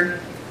earlier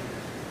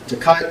to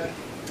cut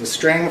the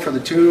string for the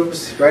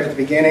tubes right at the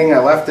beginning. I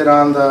left it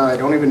on I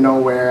don't even know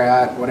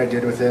what I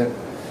did with it.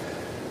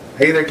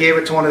 I either gave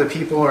it to one of the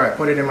people or I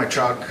put it in my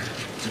truck.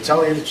 To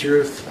tell you the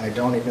truth, I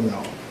don't even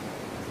know.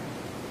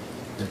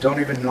 I don't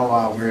even know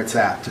where it's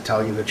at, to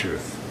tell you the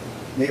truth.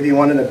 Maybe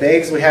one of the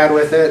bags we had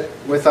with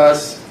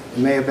us, it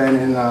may have been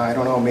in, I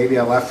don't know, maybe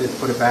I left it,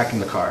 put it back in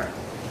the car.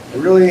 It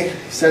really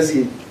says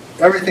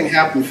everything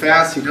happened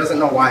fast. He doesn't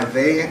know why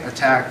they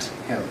attacked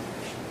him.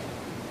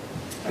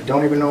 I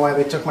don't even know why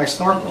they took my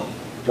snorkel.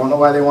 I don't know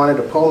why they wanted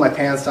to pull my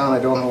pants down. I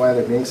don't know why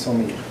they're being so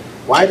mean.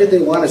 Why did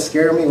they want to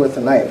scare me with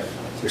a knife?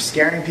 They're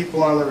scaring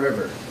people on the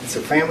river. It's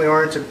a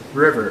family-oriented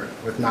river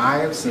with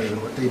knives,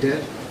 and what they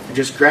did, I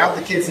just grabbed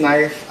the kid's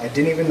knife. I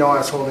didn't even know I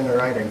was holding it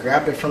right. I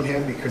grabbed it from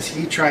him because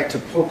he tried to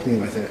poke me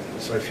with it,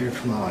 so I feared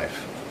for my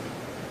life.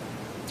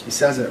 He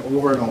says it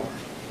over and over.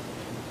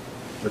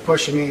 They're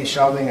pushing me,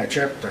 shoving, I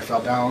tripped, I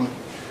fell down.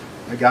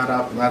 I got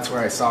up, and that's where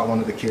I saw one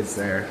of the kids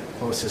there,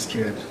 closest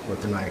kid,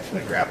 with the knife,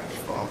 and I grabbed it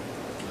from him.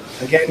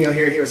 Again, you'll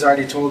hear he was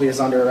already told he was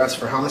under arrest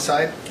for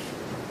homicide.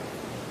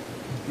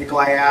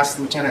 Nikolai asked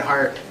Lieutenant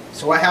Hart,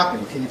 so what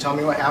happened? Can you tell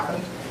me what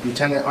happened?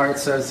 Lieutenant Hart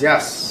says,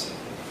 yes,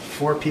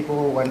 4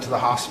 people went to the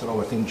hospital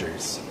with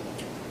injuries.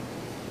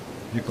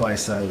 Nikolai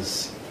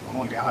says, oh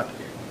my God.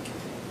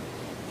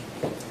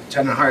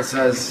 Lieutenant Hart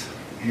says,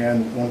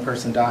 and 1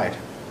 person died.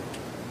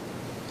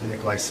 And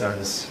Nikolai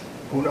says,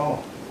 oh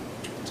no.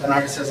 Lieutenant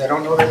Hart says, I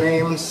don't know their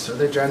names or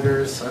their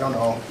genders, I don't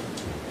know.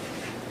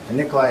 And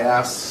Nikolai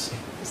asks,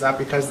 is that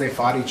because they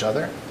fought each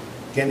other?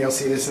 Again, you'll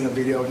see this in the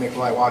video of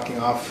Nikolai walking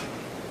off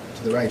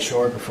to the right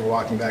shore before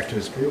walking back to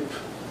his group.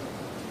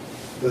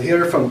 You'll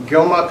hear from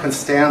Gilma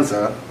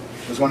Constanza,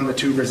 who's one of the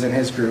tubers in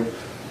his group,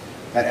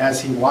 that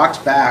as he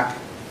walked back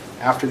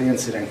after the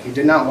incident, he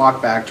did not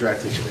walk back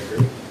directly to the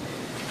group.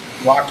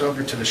 He walked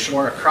over to the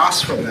shore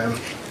across from them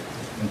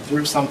and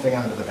threw something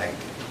onto the bank.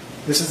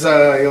 This is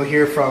you'll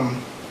hear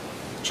from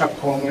Chuck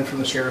Coleman from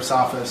the Sheriff's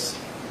Office.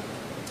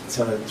 It's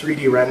a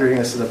 3D rendering.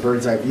 This is a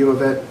bird's eye view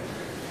of it.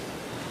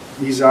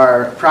 These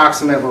are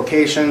approximate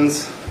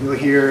locations you'll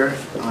hear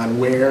on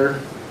where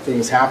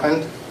things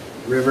happened.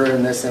 The river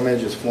in this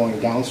image is flowing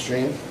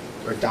downstream,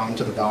 or down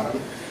to the bottom,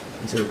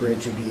 and so the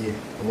bridge would be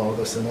below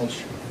this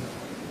image.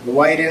 The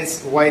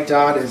white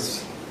dot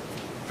is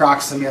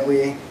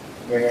approximately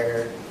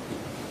where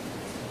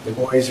the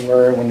boys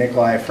were when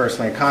Nikolai first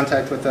made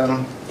contact with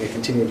them. They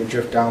continued to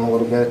drift down a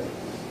little bit.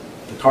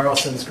 The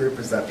Carlson's group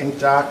is that pink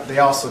dot. They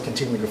also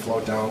continued to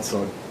float down,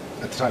 so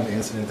at the time of the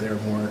incident they were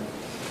more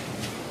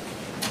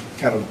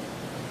kind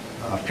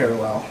of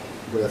parallel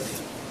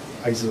with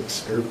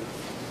Isaac's group.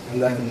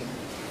 And then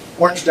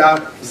orange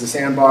dot is the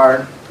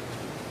sandbar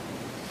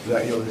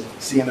that you'll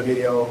see in the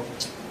video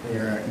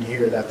where you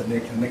hear that the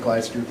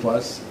Nikolai's group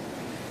was.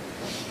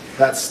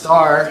 That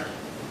star,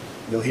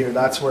 you'll hear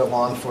that's where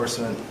law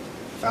enforcement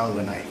found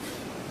the knife.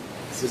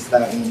 This is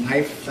that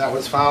knife that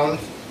was found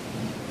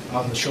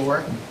on the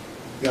shore.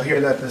 You'll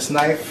hear that this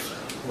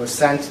knife was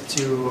sent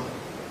to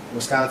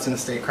Wisconsin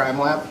State Crime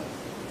Lab,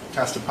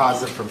 tested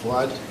positive for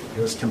blood.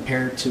 It was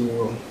compared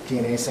to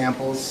DNA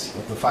samples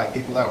of the 5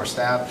 people that were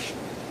stabbed.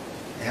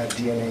 It had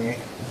DNA,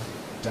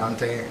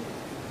 Dante,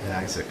 and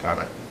Isaac on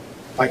it.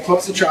 By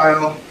close of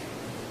trial,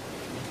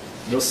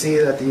 you'll see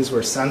that these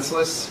were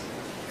senseless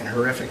and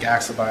horrific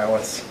acts of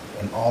violence,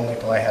 and all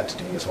Nikolai had to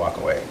do was walk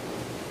away.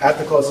 At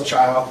the close of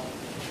trial,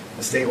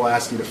 the state will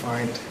ask you to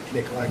find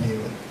Nikolai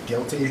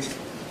guilty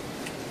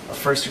of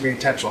first-degree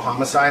intentional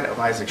homicide of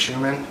Isaac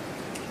Schumann,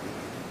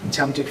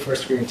 attempted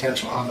first-degree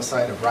intentional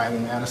homicide of Riley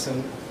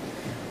Madison,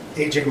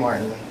 A.J.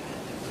 Martin,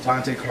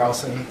 Dante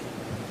Carlson,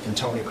 and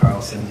Tony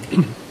Carlson,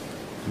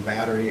 and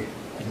battery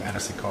of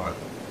Madison Cohen.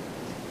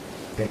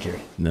 Thank you.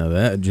 Now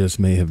that just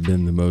may have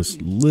been the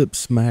most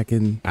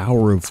lip-smacking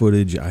hour of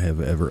footage I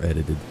have ever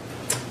edited.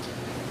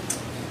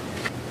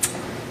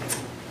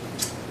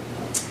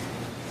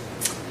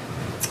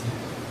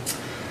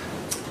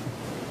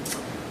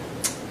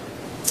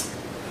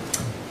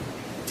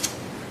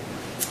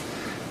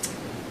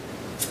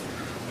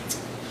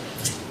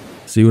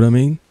 See what I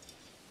mean?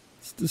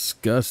 It's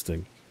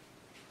disgusting.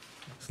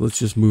 So let's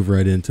just move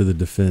right into the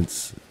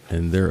defense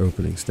and their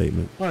opening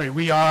statement. All right,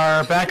 we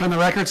are back on the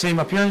record, same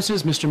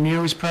appearances. Mr.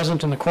 Muir is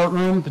present in the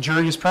courtroom. The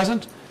jury is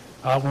present.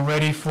 We're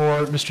ready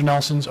for Mr.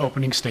 Nelson's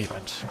opening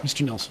statement.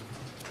 Mr. Nelson.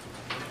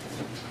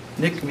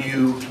 Nick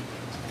Mew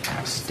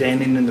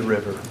standing in the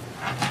river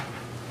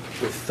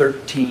with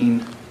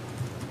 13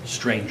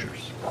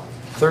 strangers.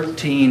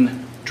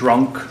 13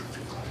 drunk,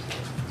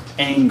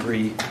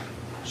 angry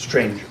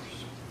strangers.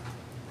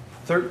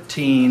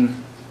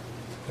 13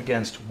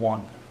 against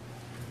 1.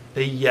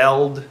 They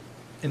yelled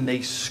and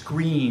they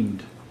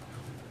screamed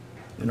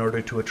in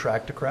order to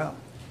attract a crowd.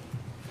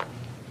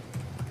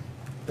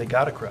 They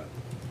got a crowd.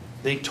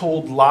 They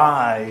told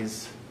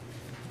lies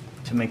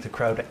to make the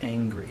crowd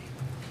angry.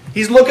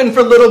 He's looking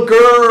for little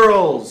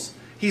girls.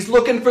 He's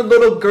looking for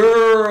little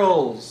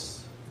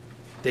girls.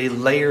 They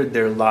layered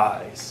their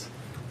lies.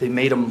 They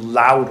made them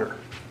louder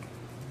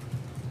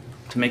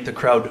to make the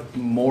crowd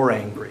more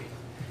angry.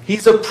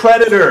 He's a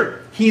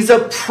predator. He's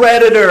a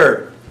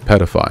predator.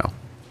 Pedophile.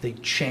 They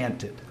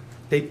chanted.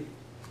 They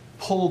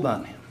pulled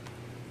on him.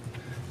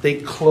 They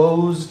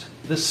closed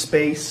the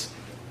space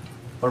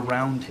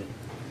around him.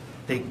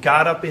 They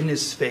got up in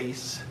his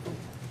face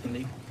and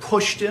they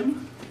pushed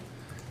him.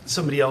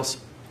 Somebody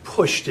else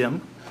pushed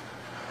him.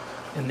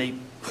 And they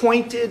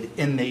pointed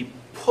and they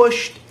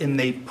pushed and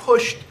they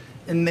pushed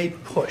and they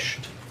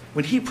pushed.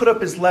 When he put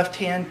up his left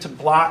hand to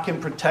block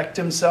and protect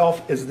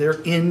himself as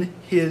they're in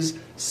his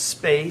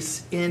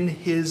space, in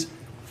his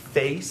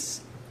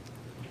face,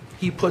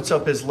 he puts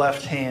up his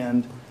left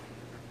hand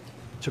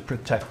to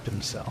protect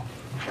himself.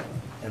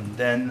 And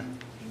then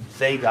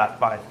they got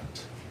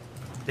violent.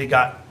 They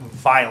got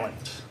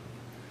violent.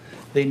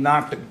 They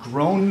knocked a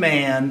grown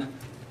man,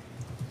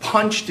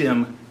 punched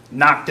him,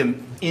 knocked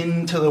him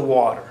into the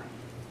water.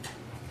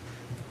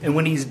 And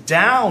when he's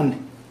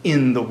down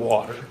in the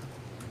water,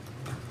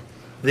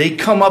 they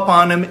come up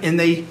on him and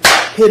they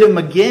hit him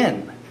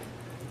again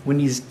when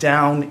he's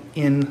down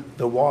in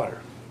the water.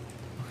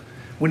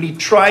 When he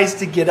tries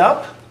to get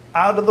up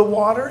out of the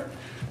water,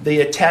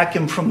 they attack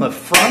him from the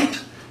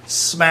front,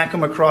 smack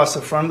him across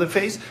the front of the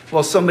face,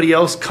 while somebody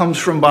else comes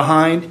from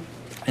behind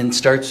and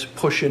starts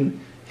pushing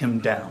him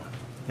down.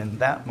 In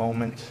that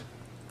moment,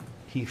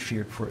 he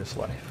feared for his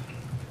life,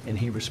 and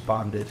he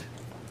responded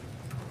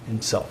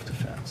in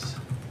self-defense.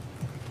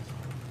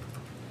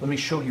 Let me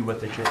show you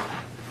what they did.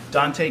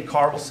 Dante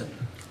Carlson,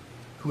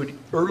 who had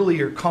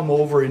earlier come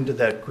over into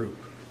that group,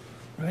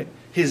 right?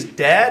 His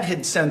dad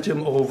had sent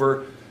him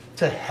over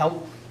to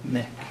help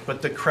Nick,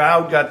 but the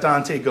crowd got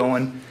Dante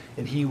going,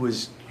 and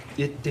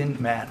it didn't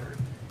matter.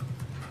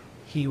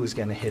 He was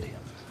going to hit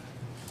him.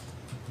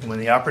 And when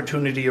the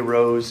opportunity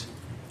arose,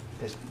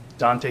 as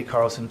Dante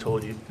Carlson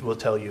will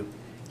tell you,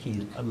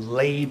 he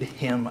laid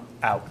him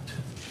out.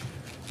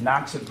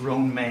 Knocks a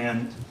grown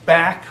man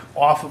back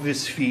off of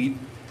his feet,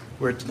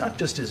 where it's not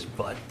just his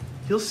butt.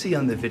 You'll see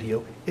on the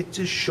video, it's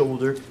his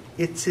shoulder,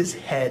 it's his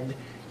head.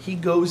 He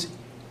goes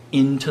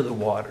into the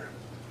water.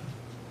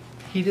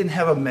 He didn't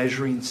have a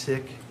measuring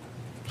stick.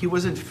 He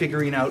wasn't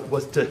figuring out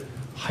what the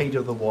height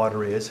of the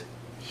water is.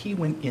 He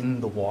went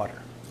in the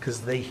water.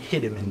 because they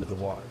hit him into the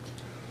water.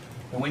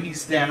 And when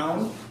he's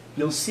down,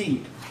 you'll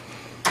see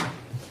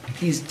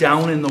he's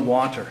down in the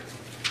water.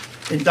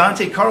 And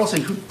Dante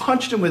Carlson, who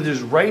punched him with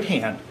his right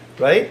hand,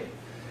 right?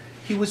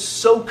 He was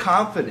so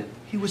confident.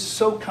 He was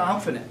so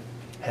confident.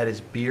 Had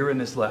his beer in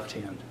his left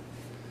hand.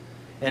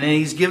 And then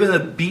he's given a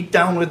beat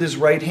down with his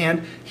right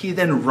hand. He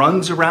then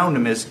runs around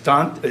him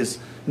as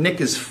Nick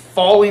is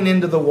falling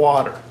into the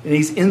water. And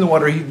he's in the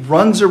water. He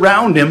runs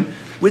around him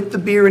with the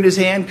beer in his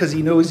hand because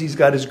he knows he's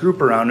got his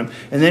group around him.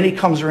 And then he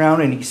comes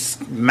around and he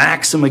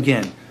smacks him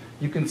again.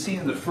 You can see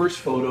in the first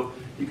photo,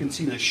 you can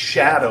see the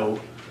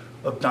shadow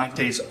of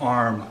Dante's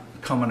arm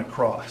coming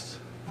across.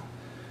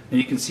 And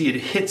you can see it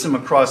hits him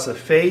across the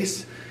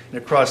face and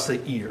across the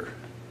ear.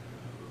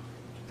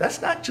 That's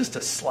not just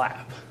a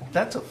slap.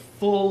 That's a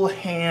full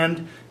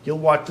hand. You'll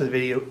watch the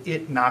video.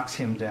 It knocks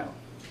him down.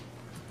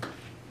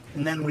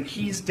 And then when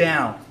he's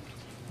down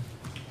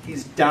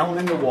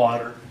in the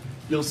water,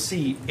 you'll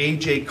see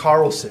A.J.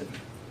 Carlson,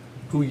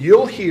 who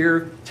you'll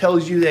hear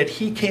tells you that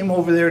he came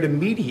over there to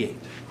mediate.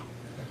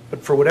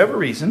 But for whatever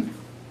reason,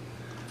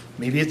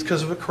 maybe it's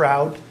because of a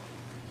crowd,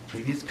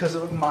 maybe it's because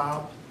of a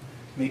mob,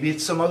 maybe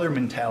it's some other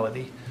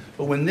mentality.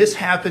 But when this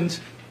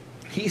happens,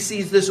 he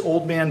sees this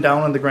old man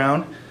down on the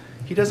ground.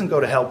 He doesn't go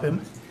to help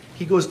him.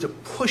 He goes to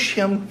push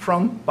him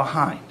from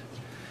behind.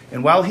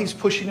 And while he's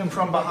pushing him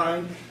from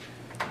behind,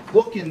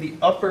 look in the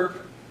upper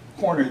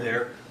corner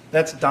there.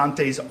 That's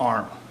Dante's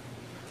arm.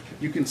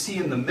 You can see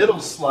in the middle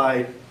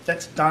slide,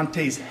 that's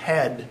Dante's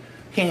hand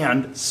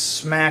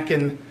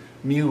smacking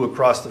Mew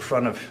across the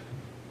front of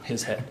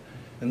his head.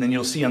 And then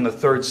you'll see on the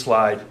third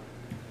slide,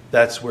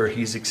 that's where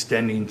he's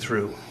extending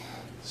through.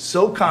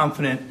 So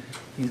confident,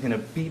 he's going to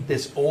beat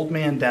this old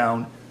man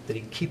down that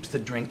he keeps the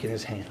drink in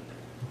his hand.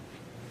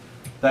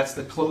 That's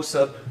the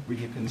close-up where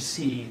you can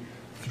see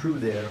through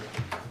there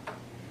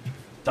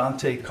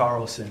Dante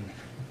Carlson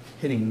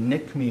hitting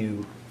Nick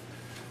Mew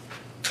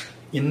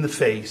in the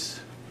face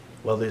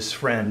while his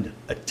friend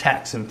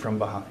attacks him from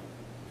behind.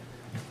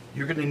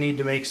 You're going to need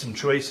to make some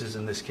choices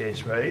in this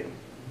case, right?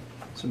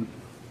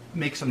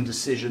 Make some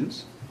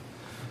decisions.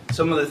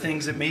 Some of the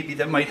things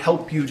that might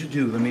help you to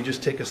do. Let me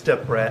just take a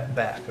step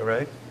back, all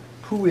right?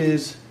 Who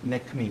is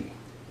Nick Mew?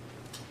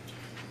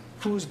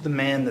 Who's the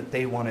man that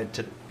they wanted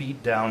to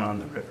beat down on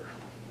the river?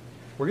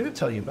 We're going to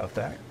tell you about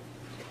that.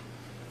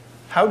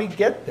 How'd he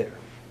get there?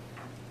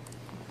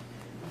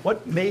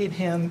 What made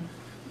him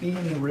be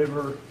in the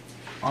river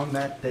on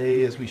that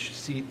day, as we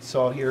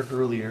saw here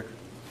earlier?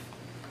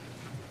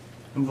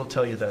 And we'll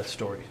tell you that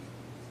story.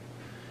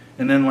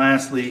 And then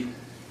lastly,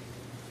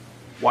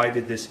 why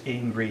did this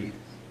angry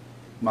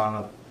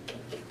mob,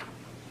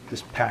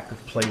 this pack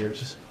of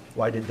players,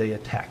 why did they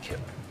attack him?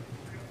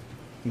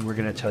 And we're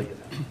going to tell you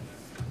that.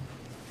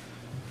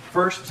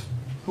 First,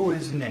 who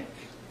is Nick,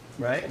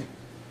 right?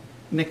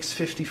 Nick's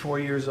 54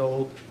 years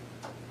old,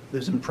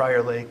 lives in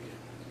Prior Lake.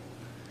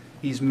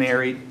 He's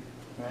married,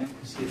 right? You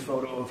see a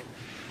photo of,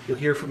 you'll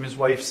hear from his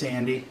wife,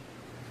 Sandy,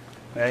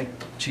 right?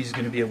 She's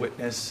going to be a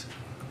witness.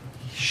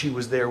 She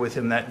was there with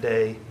him that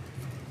day.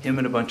 Him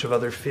and a bunch of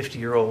other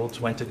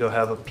 50-year-olds went to go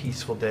have a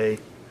peaceful day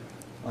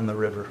on the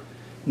river.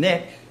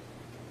 Nick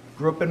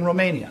grew up in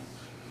Romania,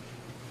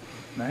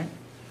 right?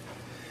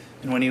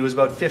 And when he was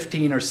about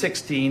 15 or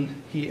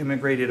 16, he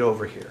immigrated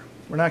over here.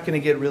 We're not going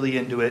to get really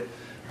into it.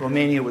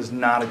 Romania was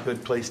not a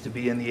good place to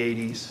be in the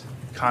 80s.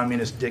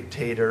 Communist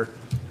dictator,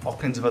 all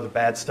kinds of other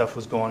bad stuff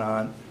was going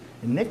on.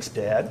 And Nick's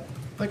dad,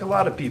 like a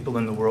lot of people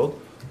in the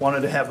world,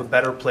 wanted to have a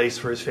better place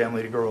for his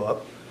family to grow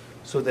up.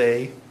 So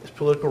they, as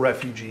political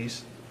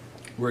refugees,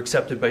 were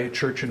accepted by a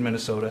church in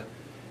Minnesota,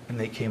 and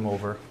they came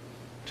over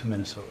to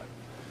Minnesota.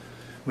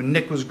 When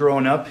Nick was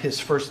growing up, his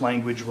first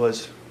language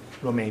was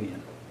Romanian.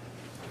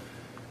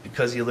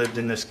 Because he lived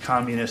in this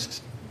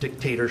communist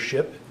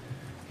dictatorship,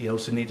 he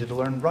also needed to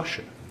learn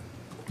Russian.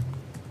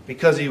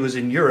 Because he was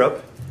in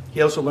Europe,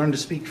 he also learned to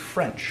speak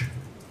French.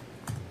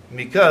 And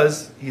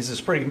because he's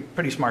this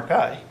pretty smart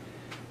guy,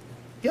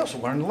 he also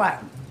learned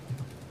Latin.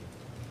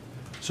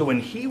 So when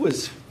he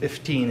was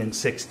 15 and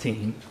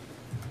 16,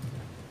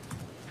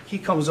 he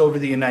comes over to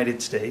the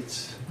United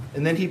States,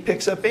 and then he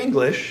picks up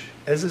English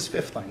as his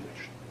fifth language.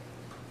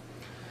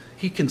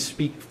 He can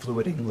speak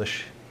fluent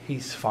English.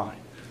 He's fine.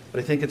 But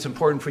I think it's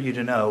important for you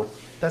to know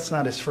that's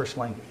not his first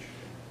language.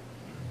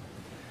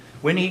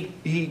 When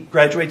he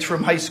graduates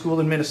from high school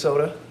in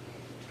Minnesota,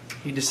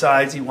 he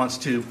decides he wants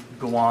to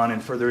go on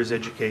and further his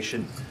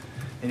education,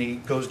 and he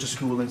goes to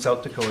school in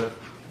South Dakota.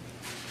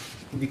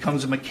 He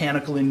becomes a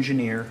mechanical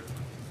engineer,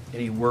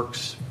 and he's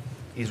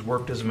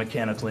worked as a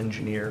mechanical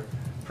engineer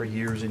for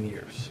years and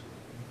years.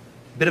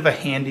 A bit of a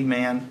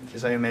handyman,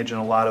 as I imagine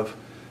a lot of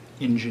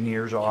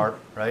engineers are,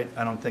 right?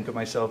 I don't think of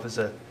myself as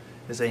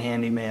a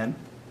handyman.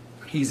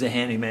 He's a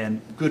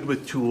handyman, good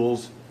with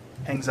tools,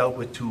 hangs out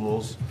with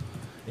tools,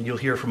 and you'll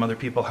hear from other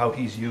people how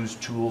he's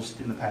used tools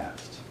in the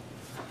past.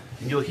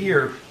 And you'll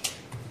hear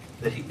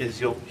that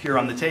you'll hear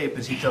on the tape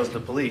as he tells the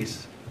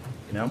police,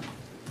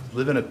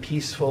 living a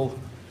peaceful,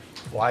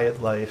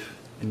 quiet life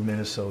in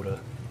Minnesota,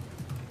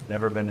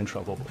 never been in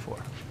trouble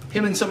before.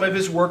 Him and some of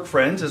his work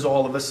friends, as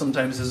all of us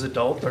sometimes as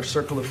adults, our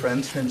circle of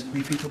friends tends to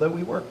be people that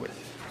we work with.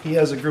 He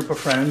has a group of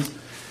friends,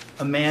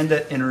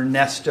 Amanda and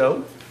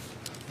Ernesto.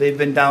 They've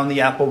been down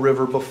the Apple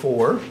River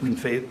before. In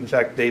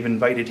fact, they've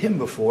invited him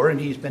before,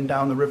 and he's been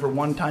down the river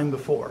one time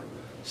before,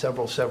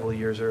 several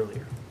years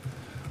earlier.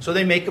 So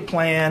they make a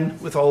plan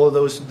with all of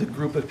those, the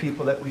group of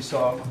people that we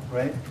saw,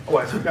 right? Oh,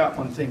 I forgot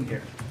one thing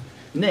here.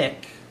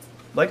 Nick,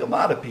 like a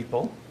lot of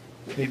people,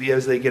 maybe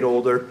as they get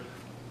older,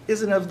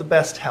 isn't of the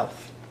best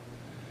health.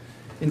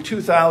 In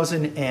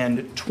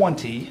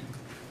 2020,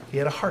 he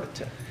had a heart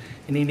attack,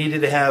 and he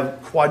needed to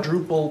have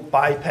quadruple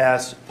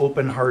bypass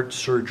open heart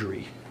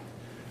surgery.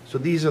 So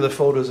these are the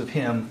photos of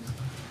him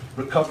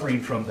recovering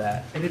from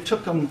that, and it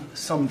took him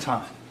some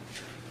time.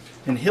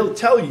 And he'll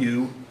tell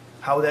you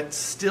how that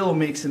still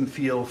makes him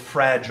feel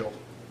fragile,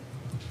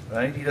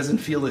 right? He doesn't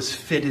feel as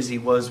fit as he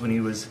was when he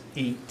was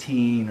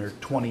 18 or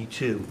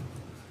 22.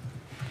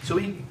 So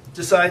he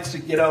decides to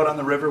get out on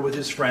the river with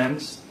his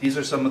friends. These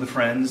are some of the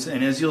friends,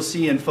 and as you'll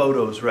see in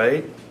photos,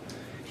 right?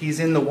 He's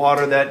in the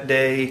water that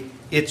day,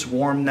 it's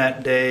warm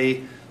that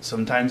day.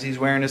 Sometimes he's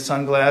wearing his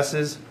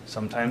sunglasses,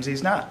 sometimes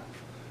he's not.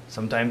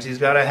 Sometimes he's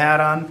got a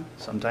hat on,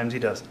 sometimes he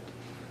doesn't.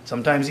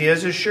 Sometimes he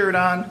has his shirt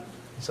on,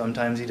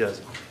 sometimes he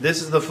doesn't.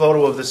 This is the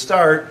photo of the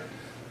start,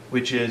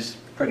 which is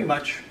pretty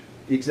much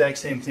the exact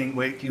same thing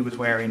he was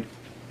wearing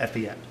at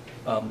the end.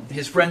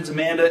 His friends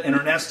Amanda and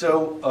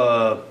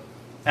Ernesto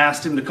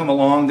asked him to come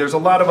along. There's a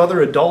lot of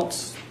other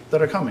adults that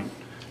are coming,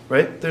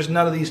 right? There's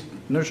no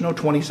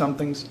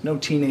 20-somethings, no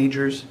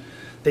teenagers.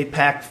 They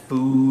pack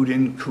food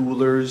in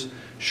coolers.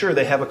 Sure,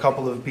 they have a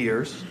couple of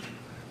beers,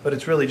 but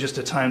it's really just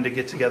a time to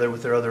get together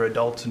with their other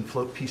adults and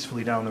float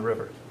peacefully down the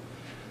river.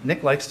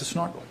 Nick likes to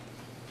snorkel,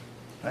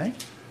 right?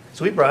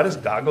 So he brought his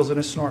goggles and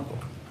his snorkel,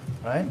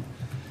 right?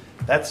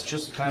 That's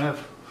just kind of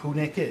who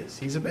Nick is.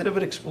 He's a bit of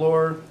an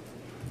explorer,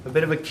 a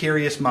bit of a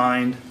curious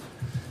mind,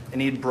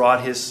 and he'd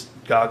brought his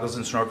goggles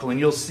and snorkel. And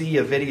you'll see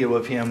a video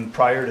of him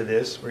prior to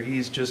this where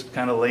he's just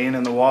kind of laying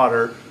in the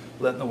water,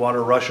 letting the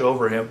water rush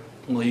over him.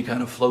 Well, he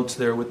kind of floats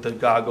there with the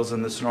goggles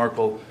and the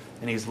snorkel,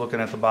 and he's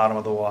looking at the bottom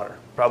of the water.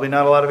 Probably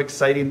not a lot of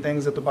exciting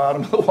things at the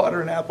bottom of the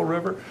water in Apple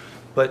River,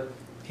 but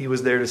he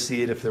was there to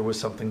see it if there was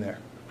something there.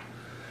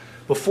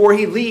 Before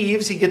he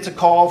leaves, he gets a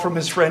call from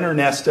his friend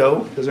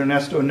Ernesto, because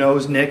Ernesto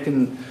knows Nick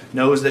and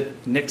knows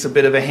that Nick's a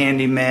bit of a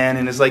handyman,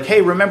 and is like,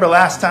 hey, remember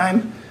last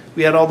time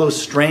we had all those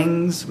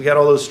strings? We got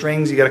all those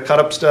strings, you got to cut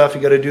up stuff,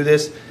 you got to do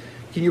this.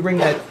 Can you bring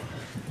that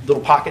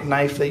little pocket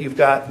knife that you've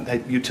got,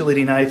 that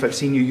utility knife? I've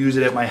seen you use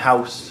it at my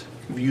house.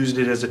 You've used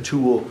it as a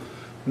tool.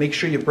 Make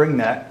sure you bring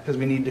that, because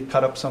we need to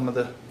cut up some of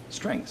the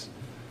strings.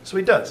 So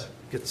he does.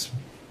 Gets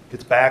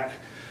back,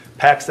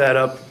 packs that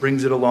up,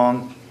 brings it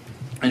along.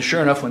 And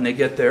sure enough, when they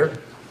get there,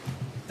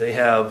 they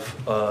have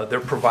their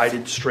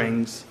provided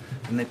strings.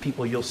 And the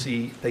people you'll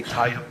see, they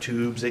tie up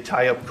tubes, they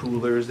tie up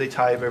coolers, they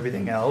tie up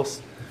everything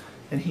else.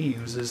 And he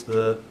uses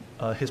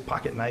his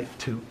pocket knife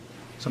to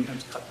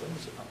sometimes cut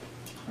those up,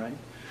 right?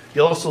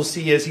 You'll also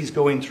see as he's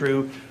going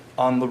through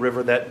on the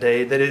river that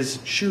day that his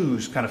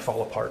shoes kind of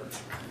fall apart,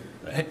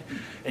 right?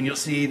 And you'll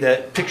see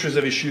that pictures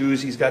of his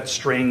shoes, he's got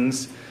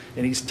strings,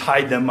 and he's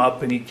tied them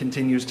up, and he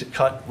continues to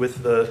cut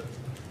with the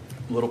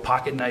little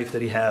pocket knife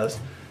that he has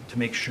to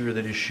make sure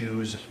that his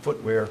shoes,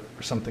 footwear,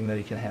 are something that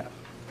he can have.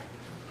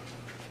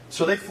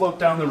 So they float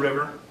down the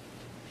river.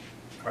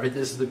 All right,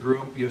 this is the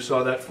group. You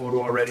saw that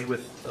photo already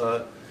with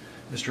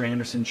Mr.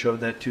 Anderson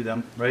showed that to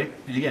them, right?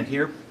 And again,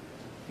 here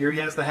he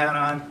has the hat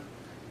on.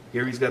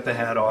 Here he's got the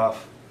hat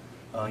off.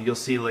 You'll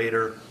see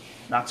later,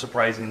 not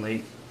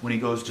surprisingly, when he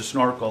goes to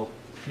snorkel,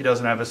 he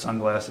doesn't have his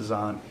sunglasses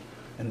on.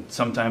 And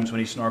sometimes when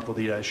he snorkeled,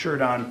 he had his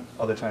shirt on.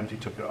 Other times he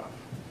took it off.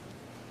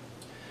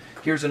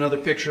 Here's another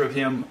picture of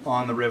him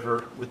on the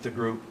river with the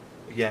group.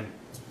 Again,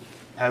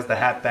 has the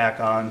hat back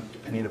on,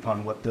 depending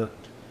upon what the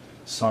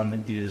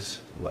sun is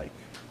like.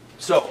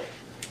 So,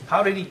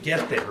 how did he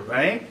get there,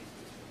 right?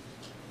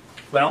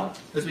 Well,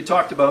 as we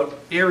talked about,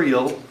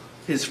 Ariel,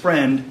 his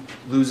friend,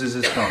 loses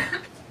his phone,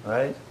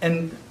 right?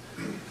 And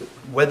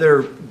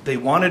whether they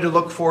wanted to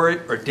look for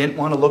it or didn't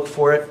want to look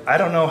for it, I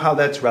don't know how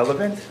that's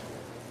relevant.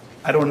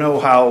 I don't know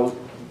how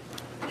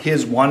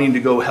his wanting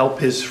to go help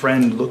his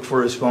friend look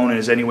for his phone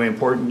is any way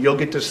important. You'll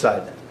get to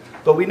decide that.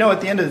 But we know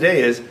at the end of the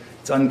day is,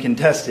 it's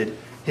uncontested,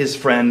 his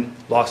friend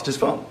lost his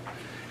phone.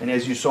 And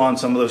as you saw in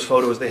some of those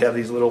photos, they have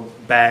these little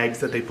bags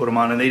that they put him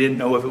on, and they didn't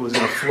know if it was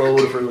going to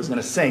float, if it was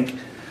going to sink.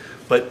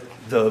 But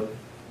the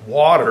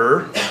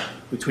water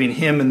between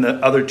him and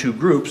the other two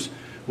groups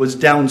was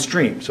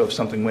downstream. So if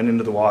something went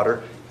into the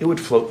water, it would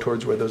float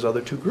towards where those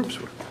other two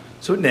groups were.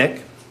 So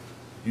Nick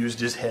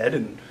used his head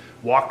and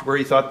walked where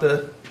he thought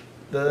the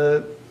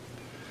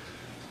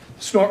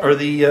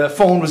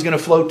phone was going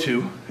to float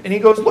to, and he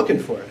goes looking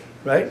for it,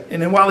 right?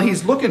 And then while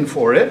he's looking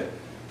for it,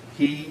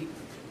 he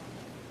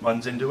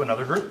runs into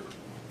another group,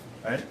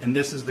 right? And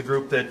this is the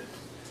group that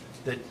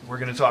we're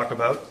going to talk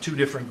about, two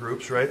different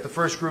groups, right? The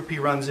first group he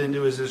runs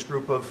into is this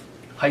group of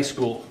high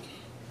school,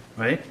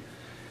 right?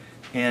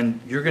 And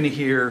you're going to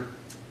hear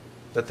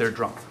that they're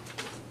drunk.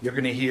 You're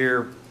going to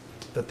hear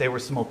that they were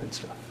smoking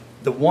stuff.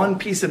 The one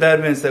piece of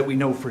evidence that we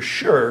know for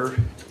sure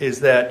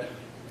is that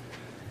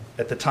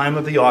at the time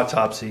of the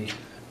autopsy,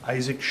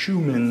 Isaac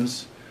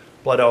Schumann's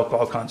blood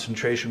alcohol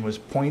concentration was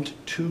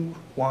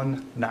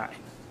 0.219.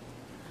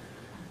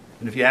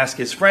 And if you ask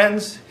his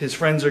friends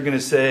are going to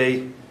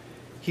say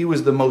he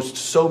was the most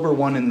sober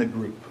one in the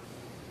group.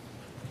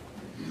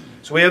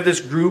 So we have this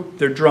group,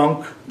 they're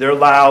drunk, they're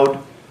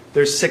loud,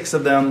 there's 6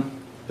 of them,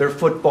 they're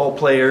football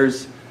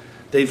players,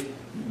 they've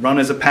run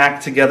as a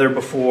pack together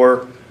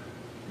before,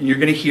 and you're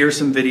going to hear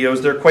some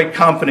videos. They're a quite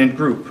confident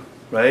group,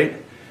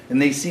 right?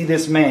 And they see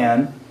this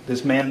man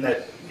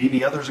that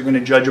maybe others are going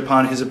to judge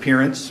upon his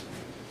appearance.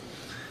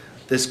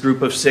 This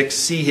group of 6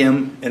 see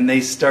him, and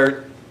they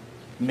start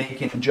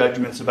making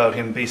judgments about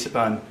him based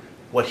upon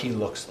what he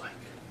looks like.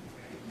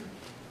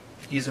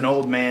 He's an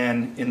old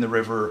man in the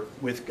river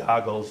with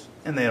goggles,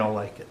 and they don't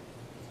like it.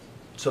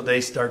 So they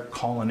start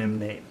calling him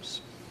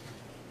names.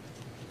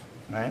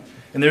 Right?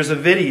 And there's a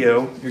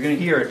video, you're going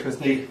to hear it, because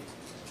they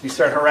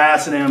start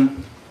harassing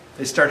him,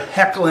 they start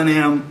heckling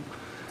him.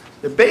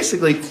 They're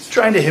basically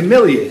trying to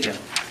humiliate him.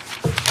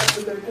 That's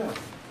what they're doing.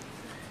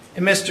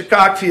 And Mr.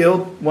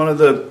 Cockfield, one of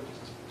the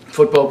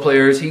football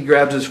players, he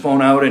grabs his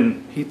phone out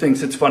and he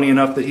thinks it's funny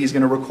enough that he's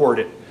going to record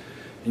it.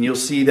 And you'll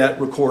see that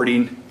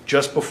recording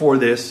just before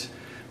this,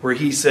 where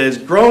he says,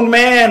 "Grown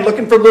man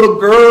looking for little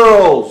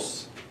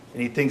girls."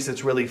 And he thinks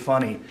it's really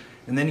funny.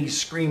 And then he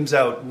screams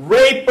out,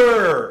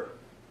 "Raper!"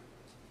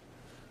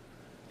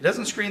 He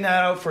doesn't scream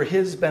that out for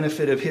his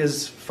benefit of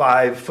his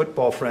 5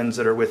 football friends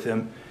that are with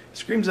him. He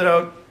screams it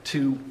out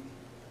to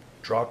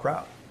draw a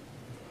crowd,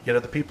 get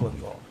other people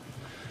involved.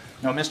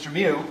 Now, Mr.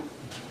 Mew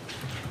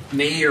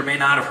may or may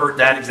not have heard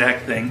that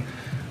exact thing,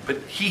 but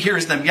he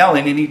hears them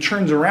yelling and he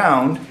turns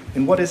around,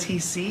 and what does he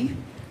see?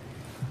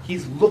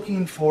 He's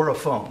looking for a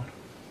phone,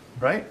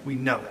 right? We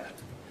know that.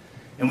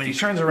 And when he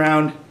turns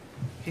around,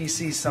 he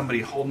sees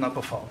somebody holding up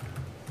a phone.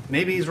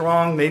 Maybe he's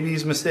wrong, maybe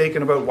he's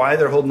mistaken about why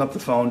they're holding up the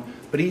phone,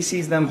 but he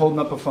sees them holding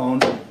up a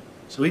phone,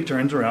 so he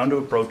turns around to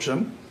approach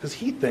them because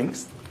he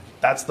thinks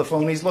that's the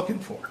phone he's looking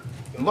for.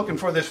 I'm looking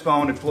for this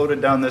phone, it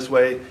floated down this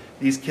way,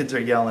 these kids are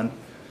yelling.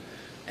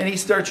 And he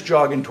starts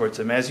jogging towards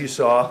them. As you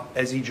saw,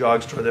 as he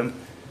jogs toward them,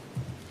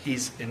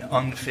 he's an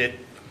unfit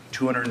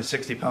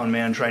 260-pound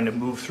man trying to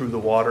move through the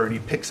water, and he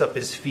picks up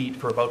his feet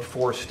for about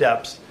 4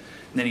 steps,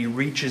 and then he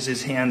reaches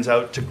his hands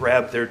out to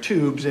grab their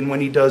tubes, and when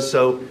he does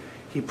so,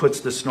 he puts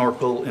the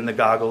snorkel and the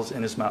goggles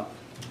in his mouth.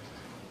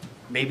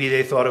 Maybe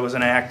they thought it was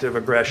an act of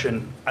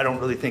aggression. I don't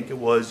really think it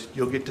was.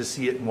 You'll get to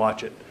see it and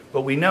watch it.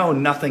 But we know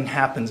nothing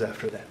happens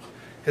after that.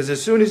 Because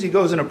as soon as he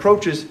goes and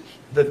approaches,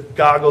 the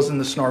goggles and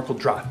the snorkel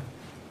drop.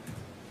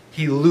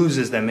 He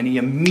loses them, and he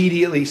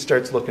immediately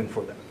starts looking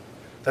for them.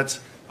 That's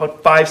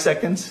about 5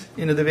 seconds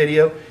into the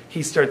video.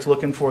 He starts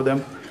looking for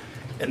them,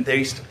 and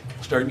they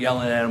start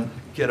yelling at him,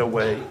 "Get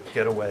away,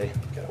 get away,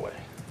 get away."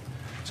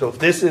 So if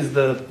this is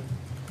the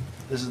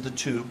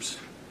tubes,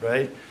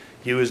 right?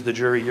 You as the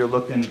jury, you're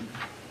looking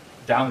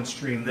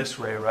downstream this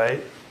way,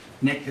 right?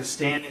 Nick is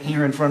standing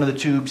here in front of the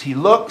tubes. He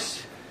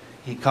looks,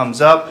 he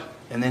comes up,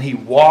 and then he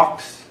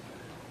walks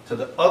to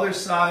the other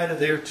side of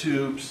their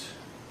tubes.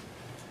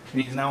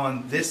 And he's now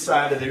on this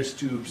side of their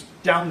tubes,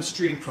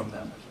 downstream from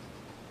them.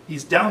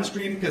 He's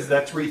downstream because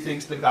that's where he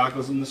thinks the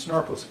goggles and the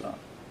snorkel's gone.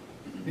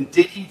 And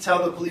did he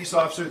tell the police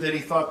officer that he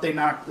thought they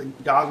knocked the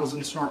goggles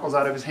and snorkels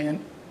out of his hand?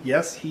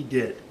 Yes, he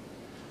did.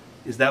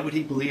 Is that what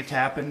he believed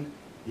happened?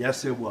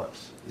 Yes, it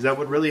was. Is that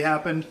what really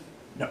happened?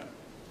 No,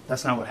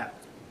 that's not what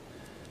happened.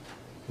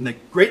 And the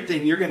great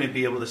thing you're going to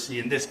be able to see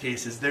in this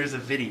case is there's a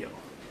video.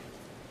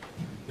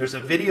 There's a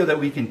video that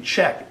we can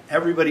check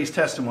everybody's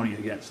testimony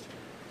against.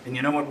 And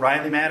you know what?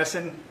 Riley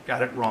Madison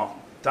got it wrong.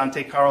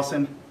 Dante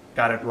Carlson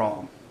got it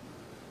wrong.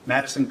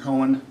 Madison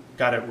Cohen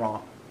got it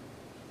wrong.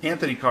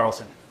 Anthony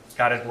Carlson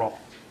got it wrong.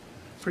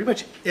 Pretty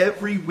much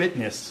every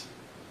witness,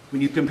 when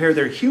you compare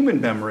their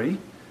human memory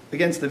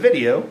against the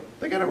video,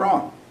 they got it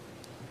wrong.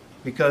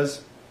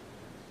 Because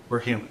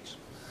we're humans.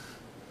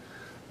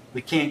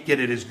 We can't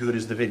get it as good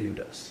as the video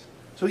does.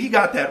 So he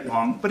got that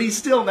wrong, but he's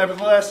still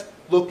nevertheless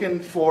looking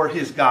for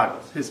his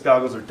goggles. His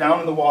goggles are down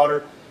in the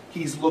water.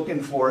 He's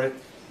looking for it.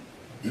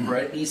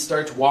 Right? He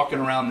starts walking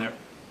around there.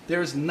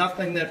 There's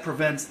nothing that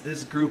prevents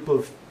this group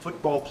of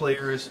football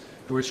players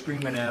who are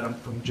screaming at him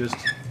from just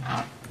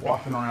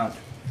walking around.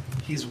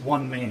 He's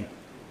one man,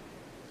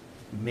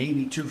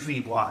 maybe 2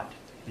 feet wide.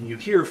 And you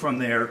hear from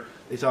there,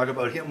 they talk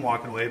about him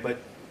walking away, but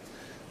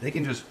they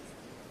can just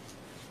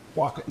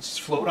walk,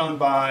 just float on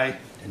by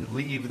and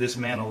leave this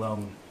man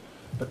alone.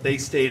 But they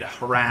stay to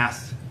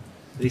harass,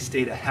 they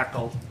stay to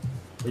heckle,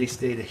 they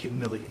stay to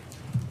humiliate.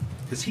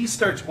 Because he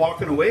starts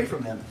walking away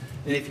from them.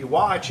 And if you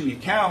watch and you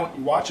count,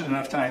 you watch it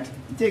enough times,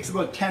 he takes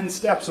about 10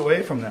 steps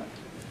away from them.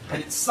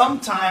 And it's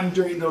sometime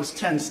during those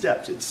 10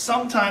 steps,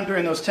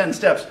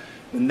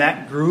 when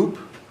that group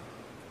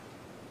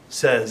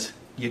says,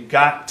 "You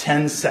got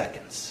 10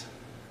 seconds.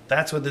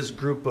 That's what this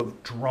group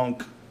of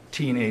drunk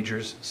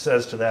teenagers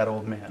says to that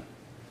old man.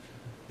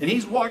 And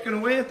he's walking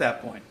away at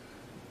that point.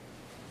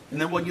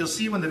 And then what you'll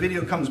see when the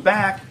video comes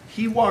back,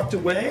 he walked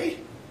away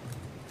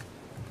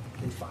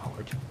They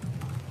followed.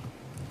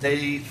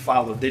 They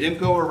followed. They didn't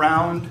go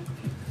around.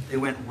 They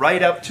went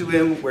right up to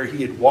him where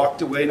he had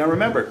walked away. Now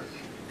remember,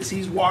 as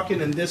he's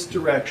walking in this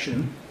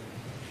direction,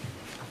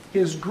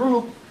 his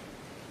group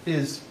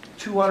is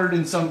 200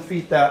 and some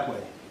feet that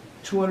way,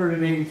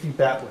 280 feet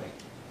that way.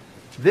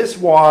 This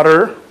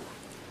water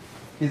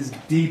is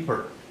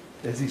deeper.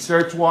 As he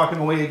starts walking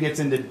away, he gets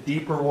into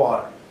deeper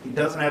water. He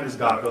doesn't have his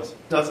goggles,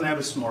 doesn't have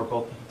his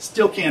snorkel,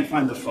 still can't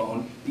find the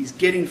phone. He's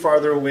getting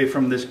farther away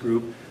from this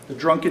group. The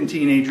drunken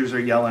teenagers are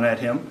yelling at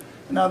him,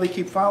 and now they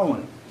keep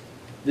following him.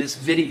 This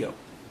video,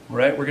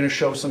 right? We're going to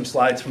show some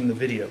slides from the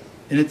video.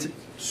 And it's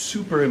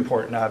super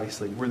important,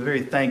 obviously. We're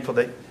very thankful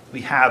that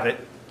we have it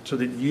so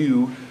that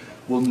you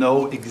will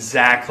know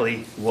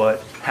exactly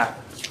what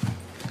happened.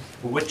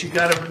 But what you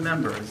got to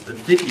remember is the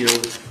video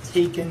is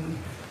taken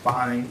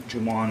by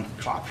Jawan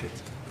Cockfield.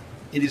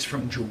 It is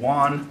from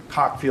Jawan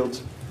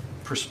Cockfield's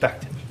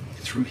perspective.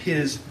 It's from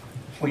his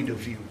point of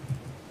view,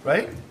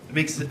 right? It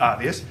makes it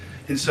obvious.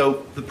 And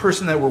so the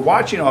person that we're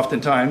watching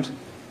oftentimes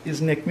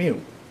is Nick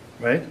Mew,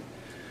 right?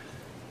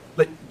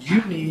 But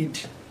you need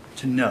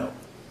to know,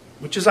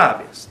 which is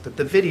obvious, that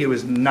the video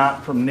is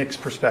not from Nick's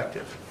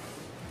perspective.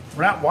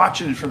 We're not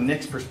watching it from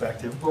Nick's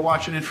perspective. We're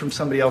watching it from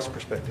somebody else's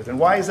perspective. And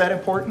why is that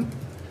important?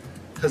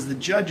 Because the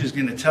judge is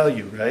going to tell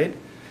you, right?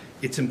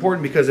 It's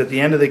important because at the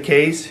end of the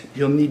case,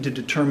 you'll need to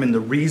determine the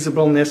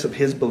reasonableness of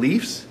his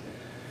beliefs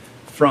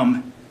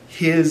from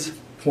his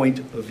point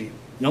of view.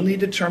 You'll need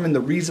to determine the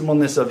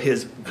reasonableness of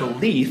his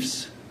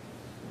beliefs,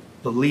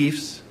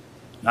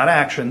 not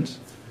actions.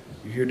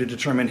 You're here to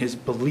determine his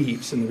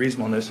beliefs and the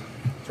reasonableness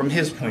from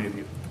his point of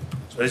view.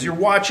 So as you're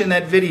watching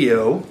that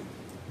video,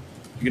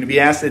 you're going to be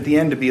asked at the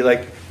end to be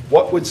like,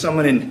 what would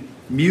someone in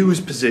Mew's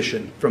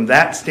position, from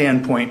that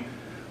standpoint,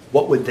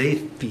 what would they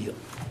feel?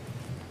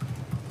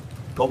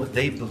 What would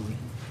they believe?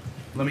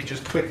 Let me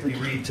just quickly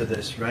read to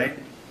this, right?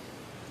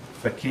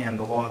 If I can,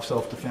 the law of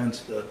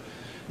self-defense.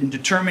 In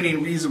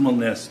determining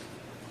reasonableness,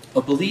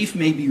 a belief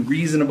may be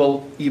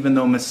reasonable even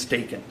though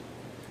mistaken.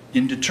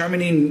 In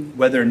determining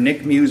whether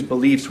Nick Mew's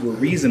beliefs were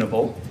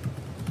reasonable,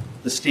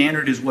 the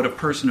standard is what a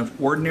person of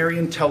ordinary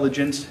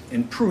intelligence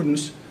and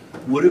prudence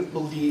would have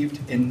believed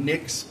in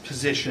Nick's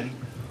position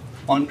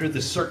under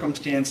the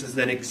circumstances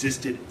that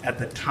existed at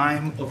the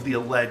time of the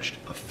alleged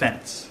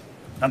offense.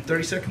 Not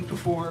 30 seconds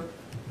before,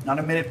 not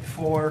a minute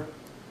before,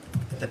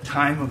 at the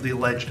time of the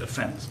alleged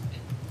offense.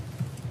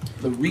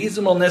 The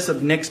reasonableness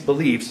of Nick's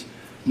beliefs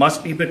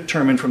must be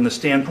determined from the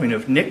standpoint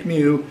of Nick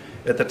Mew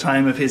at the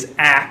time of his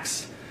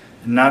acts,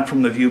 and not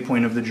from the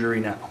viewpoint of the jury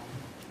now.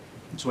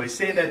 So I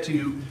say that to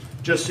you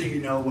just so you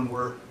know when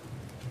we're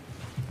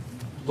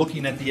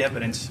looking at the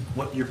evidence,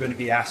 what you're going to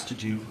be asked to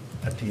do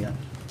at the end.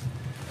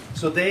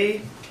 So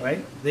they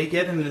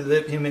get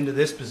him into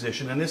this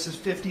position, and this is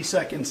 50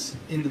 seconds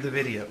into the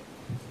video.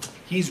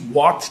 He's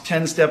walked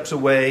 10 steps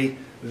away.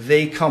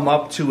 They come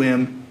up to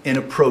him and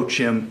approach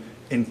him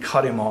and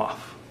cut him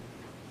off.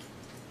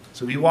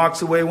 So he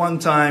walks away one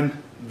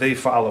time, they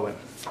follow him.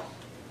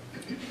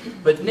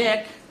 But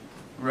Nick,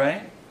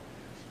 right,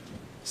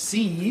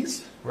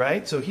 sees,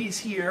 right, so he's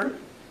here.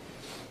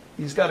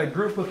 He's got a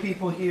group of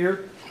people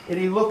here, and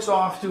he looks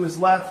off to his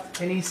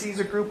left, and he sees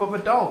a group of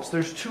adults.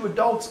 There's 2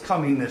 adults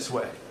coming this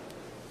way.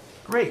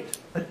 Great,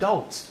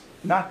 adults,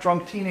 not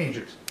drunk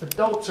teenagers.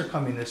 Adults are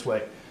coming this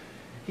way.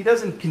 He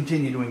doesn't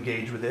continue to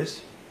engage with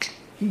this.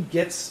 He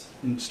gets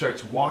and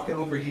starts walking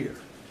over here.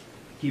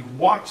 He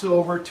walks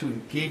over to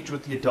engage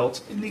with the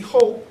adults in the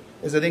hope,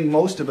 as I think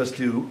most of us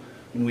do,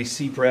 when we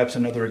see perhaps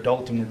another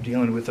adult and we're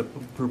dealing with a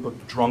group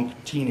of drunk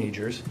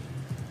teenagers,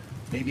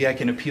 maybe I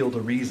can appeal to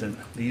reason.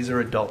 These are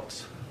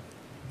adults.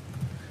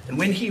 And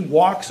when he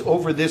walks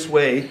over this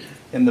way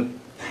and the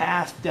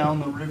path down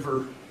the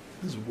river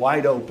is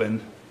wide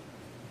open,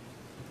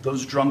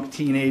 those drunk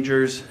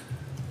teenagers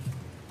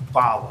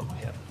follow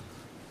him.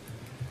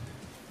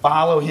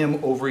 Follow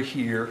him over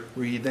here,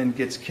 where he then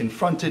gets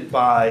confronted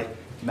by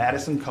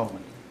Madison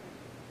Cohen.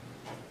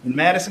 And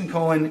Madison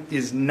Cohen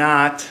is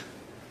not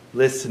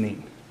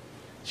listening.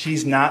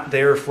 She's not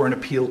there for an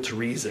appeal to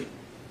reason.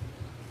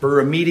 Her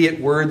immediate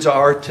words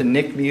are to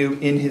Nick Mew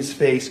in his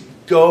face,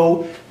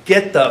 "Go,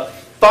 get the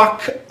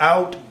fuck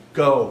out,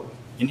 go."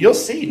 And you'll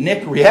see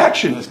Nick's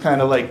reaction is kind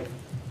of like,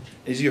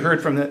 as you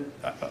heard from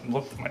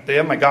they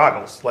have my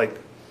goggles, like,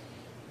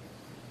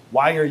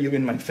 why are you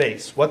in my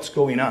face? What's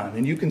going on?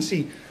 And you can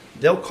see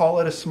they'll call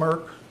it a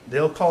smirk.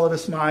 They'll call it a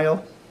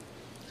smile.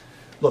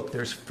 Look,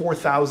 there's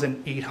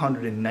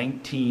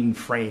 4,819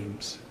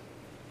 frames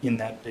in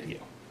that video.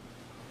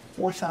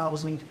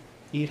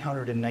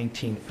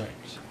 4,819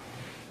 frames.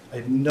 I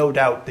have no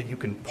doubt that you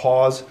can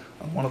pause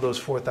on one of those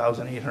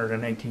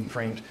 4,819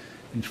 frames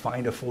and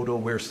find a photo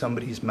where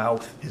somebody's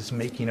mouth is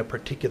making a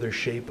particular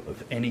shape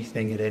of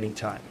anything at any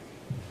time.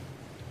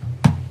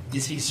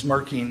 Is he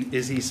smirking?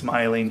 Is he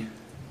smiling?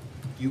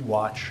 You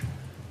watch,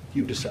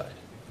 you decide.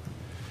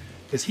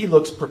 Because he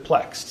looks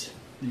perplexed.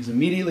 He's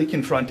immediately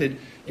confronted,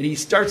 and he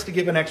starts to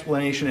give an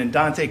explanation, and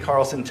Dante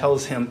Carlson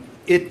tells him,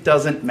 it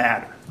doesn't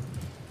matter.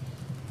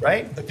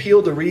 Right?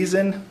 Appeal to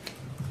reason?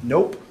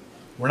 Nope.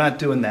 We're not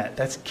doing that.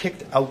 That's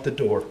kicked out the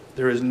door.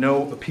 There is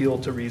no appeal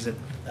to reason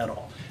at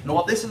all. And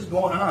while this is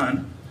going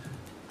on,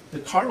 the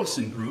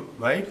Carlson group,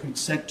 right, who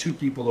sent 2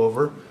 people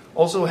over,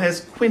 also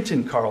has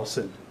Quentin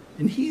Carlson,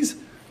 and he's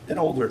an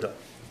older adult.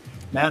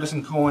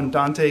 Madison Cohen,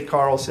 Dante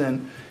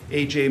Carlson,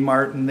 A.J.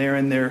 Martin, they're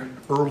in their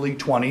early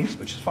 20s,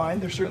 which is fine.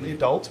 They're certainly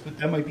adults, but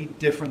that might be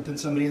different than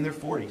somebody in their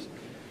 40s.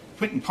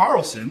 Quentin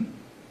Carlson,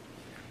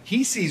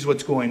 he sees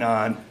what's going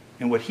on,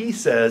 and what he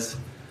says,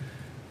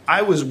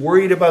 I was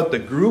worried about the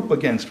group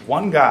against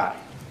one guy.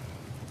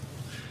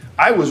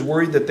 I was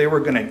worried that they were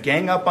going to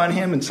gang up on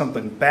him and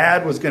something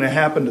bad was going to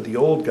happen to the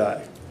old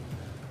guy.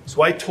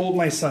 So I told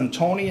my son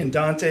Tony and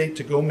Dante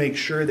to go make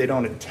sure they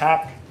don't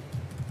attack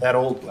that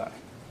old guy.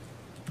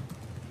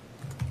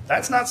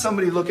 That's not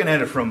somebody looking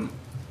at it from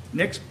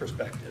Nick's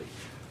perspective,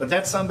 but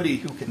that's somebody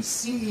who can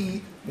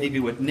see maybe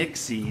what Nick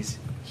sees,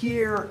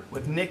 hear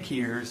what Nick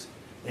hears,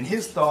 and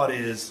his thought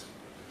is,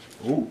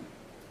 ooh,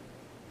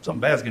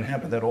 something bad's going to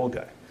happen to that old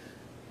guy.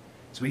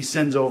 So he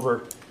sends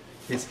over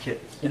his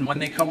kids. And when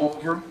they come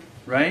over,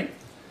 right,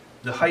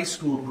 the high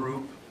school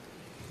group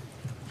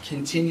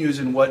continues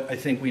in what I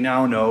think we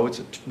now know, it's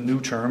a new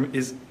term,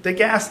 is they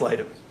gaslight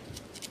him.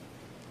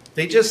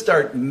 They just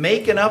start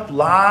making up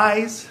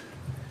lies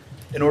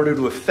in order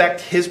to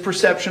affect his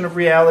perception of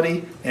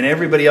reality and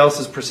everybody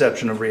else's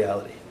perception of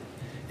reality.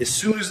 As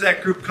soon as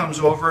that group comes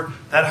over,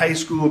 that high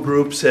school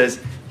group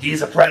says,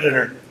 he's a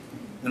predator.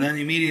 And then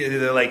immediately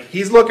they're like,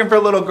 he's looking for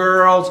little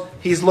girls,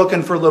 he's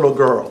looking for little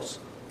girls.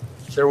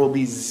 There will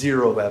be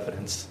zero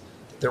evidence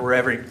that there were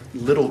ever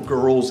little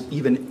girls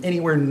even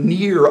anywhere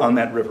near on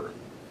that river.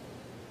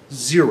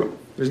 Zero.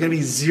 There's going to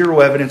be zero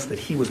evidence that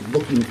he was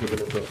looking for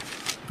little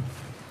girls.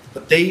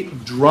 But they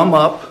drum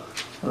up,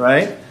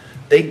 right?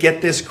 They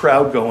get this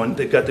crowd going.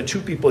 They've got the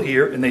 2 people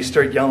here, and they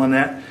start yelling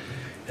at,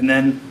 and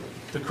then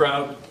the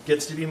crowd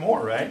gets to be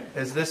more, right?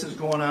 As this is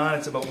going on,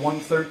 it's about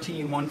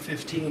 1:13,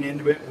 1:15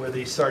 into it, where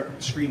they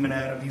start screaming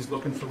at him. He's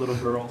looking for little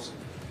girls.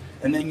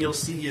 And then you'll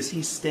see as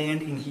he's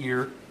standing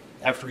here,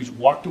 after he's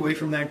walked away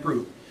from that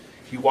group,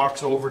 he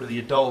walks over to the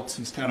adults.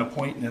 He's kind of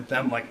pointing at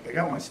them like, I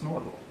got my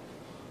snorkel.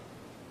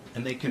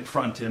 And they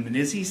confront him. And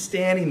as he's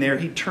standing there,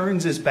 he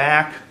turns his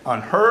back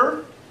on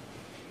her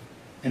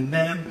and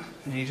them,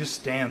 and he just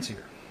stands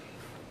here.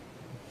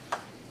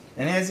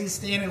 And as he's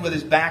standing with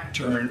his back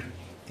turned,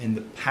 and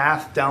the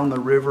path down the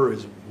river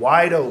is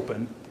wide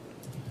open,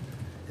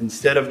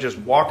 instead of just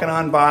walking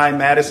on by,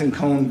 Madison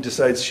Cohn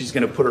decides she's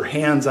going to put her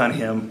hands on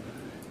him,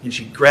 and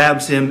she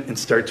grabs him and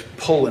starts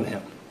pulling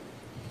him.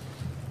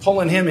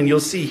 Pulling him, and you'll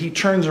see he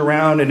turns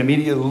around and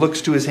immediately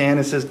looks to his hand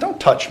and says, don't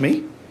touch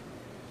me.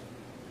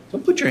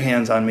 Don't put your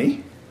hands on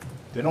me.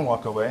 They don't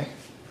walk away.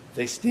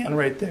 They stand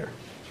right there.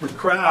 The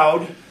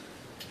crowd,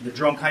 the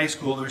drunk high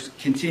schoolers,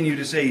 continue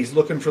to say he's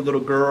looking for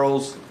little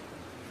girls.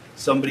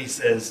 Somebody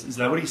says, is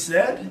that what he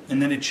said?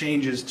 And then it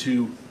changes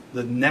to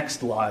the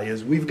next lie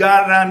is, we've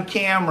got it on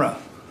camera.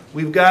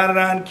 We've got it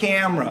on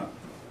camera.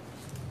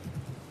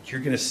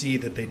 You're going to see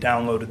that they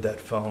downloaded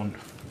that phone.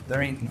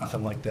 There ain't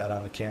nothing like that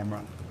on the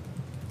camera.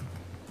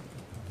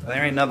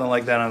 There ain't nothing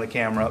like that on the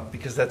camera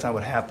because that's not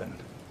what happened.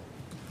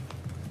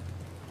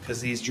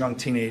 Because these drunk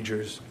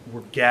teenagers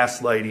were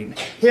gaslighting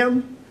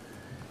him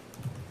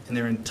and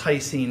they're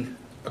enticing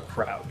a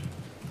crowd.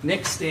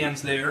 Nick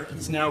stands there.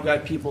 He's now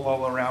got people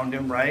all around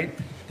him, right?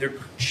 They're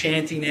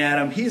chanting at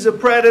him, he's a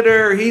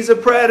predator, he's a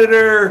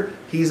predator.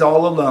 He's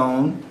all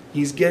alone.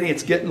 It's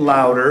getting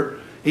louder.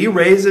 He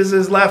raises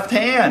his left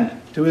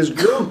hand to his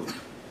group.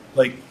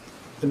 Like,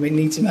 we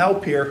need some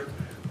help here.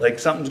 Like,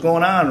 something's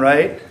going on,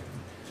 right?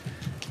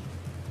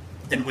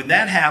 And when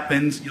that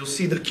happens, you'll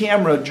see the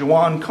camera,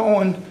 Jawan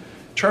Cohen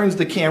turns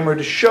the camera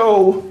to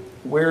show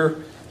where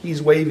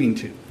he's waving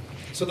to.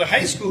 So the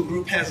high school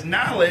group has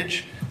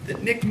knowledge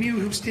that Nick Mew,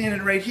 who's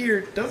standing right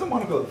here, doesn't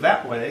want to go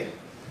that way.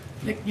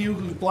 Nick Mew,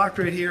 who's blocked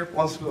right here,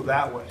 wants to go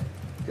that way.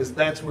 Because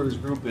that's where his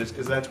group is,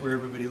 because that's where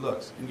everybody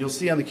looks. And you'll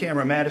see on the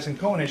camera Madison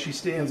Cohen, as she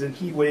stands and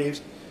he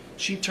waves,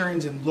 she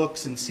turns and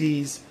looks and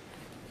sees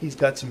he's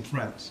got some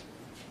friends.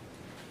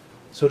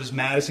 So does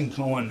Madison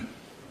Cohen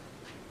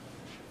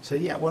say,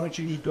 yeah, why don't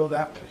you go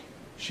that way?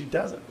 She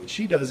doesn't. What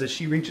she does is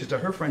she reaches to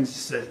her friends and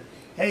says,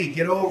 hey,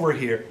 get over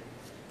here.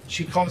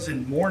 She calls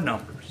in more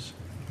numbers.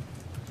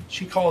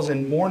 She calls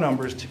in more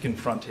numbers to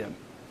confront him.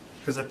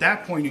 Because at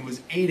that point it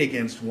was 8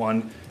 against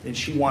 1 and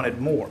she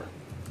wanted more.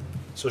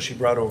 So she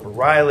brought over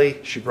Riley,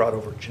 she brought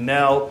over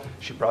Janelle,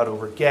 she brought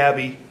over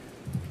Gabby,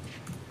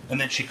 and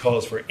then she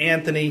calls for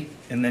Anthony,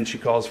 and then she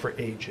calls for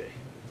AJ.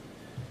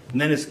 And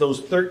then it's those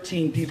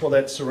 13 people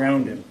that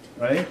surround him,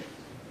 right?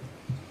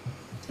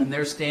 And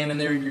they're standing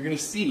there, and you're going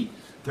to see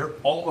they're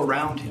all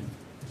around him.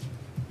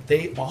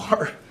 They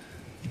are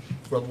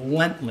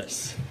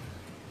relentless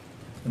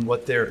in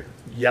what they're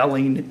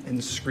yelling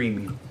and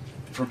screaming.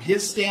 From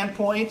his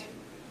standpoint,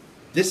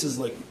 this is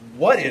like,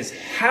 what is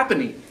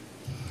happening?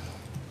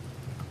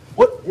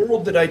 What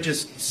world did I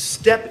just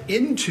step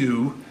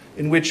into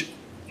in which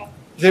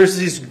there's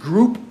this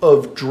group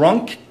of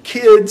drunk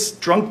kids,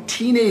 drunk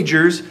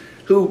teenagers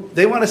who,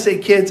 they want to say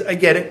kids, I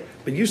get it,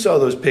 but you saw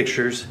those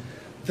pictures.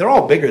 they're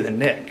all bigger than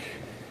Nick.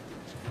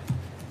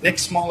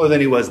 Nick's smaller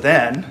than he was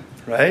then,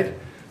 right?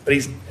 But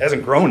he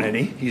hasn't grown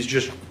any. He's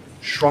just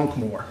shrunk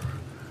more,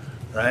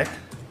 right?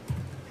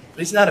 But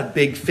he's not a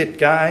big, fit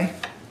guy,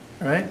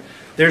 right?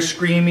 They're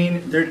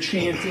screaming, they're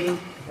chanting,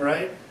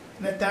 right?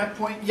 And at that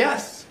point,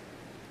 yes,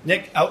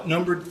 Nick,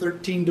 outnumbered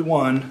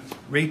 13-1,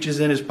 reaches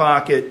in his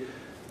pocket,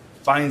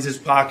 finds his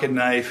pocket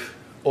knife,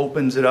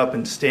 opens it up,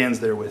 and stands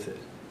there with it.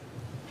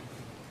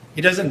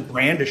 He doesn't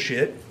brandish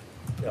it,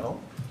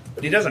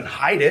 but he doesn't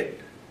hide it.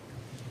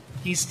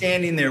 He's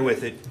standing there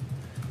with it.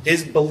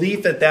 His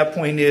belief at that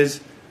point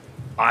is,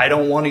 I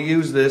don't want to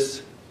use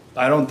this.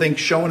 I don't think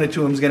showing it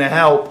to him is going to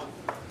help.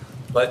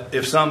 But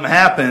if something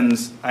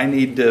happens, I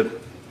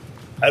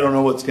don't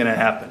know what's going to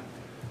happen.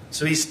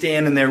 So he's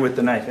standing there with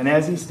the knife. And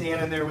as he's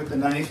standing there with the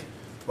knife,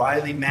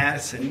 Riley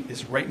Madison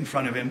is right in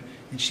front of him,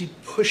 and she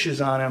pushes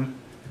on him.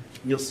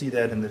 You'll see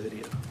that in the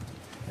video.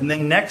 And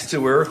then next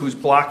to her, who's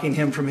blocking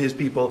him from his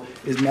people,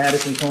 is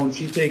Madison Cohen.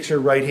 She takes her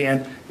right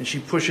hand, and she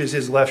pushes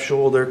his left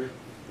shoulder,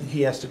 and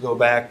he has to go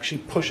back. She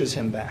pushes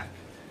him back.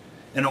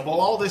 And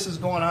while all this is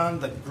going on,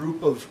 the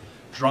group of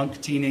drunk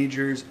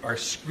teenagers are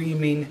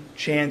screaming,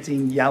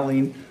 chanting,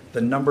 yelling.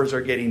 The numbers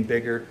are getting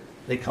bigger.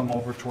 They come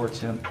over towards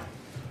him.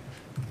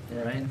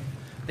 All right?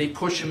 They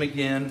push him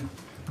again.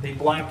 They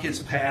block his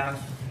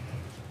path.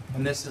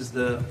 And this is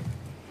the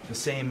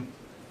same.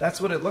 That's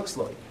what it looks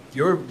like.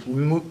 You're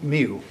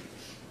Mew.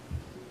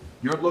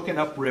 You're looking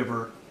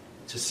upriver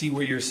to see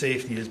where your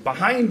safety is.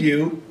 Behind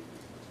you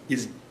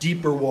is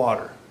deeper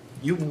water.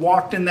 You've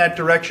walked in that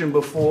direction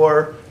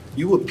before.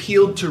 You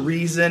appealed to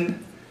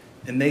reason,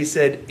 and they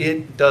said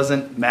it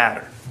doesn't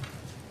matter.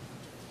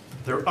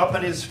 They're up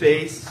in his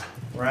face,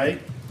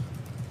 right?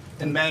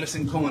 And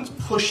Madison Cohen's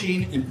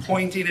pushing and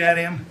pointing at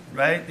him,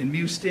 right? And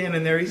Mew's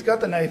standing there. He's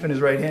got the knife in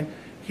his right hand.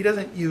 He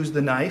doesn't use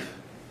the knife.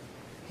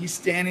 He's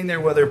standing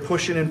there while they're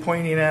pushing and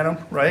pointing at him,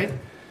 right?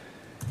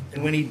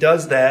 And when he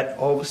does that,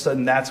 all of a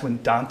sudden, that's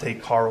when Dante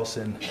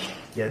Carlson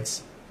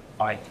gets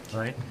violent,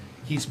 right?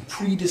 He's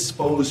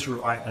predisposed for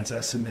violence,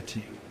 I submit to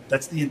you.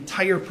 That's the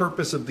entire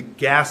purpose of the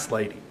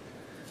gaslighting,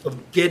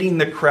 of getting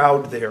the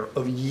crowd there,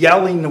 of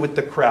yelling with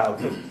the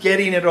crowd, of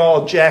getting it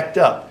all jacked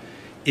up,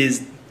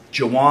 is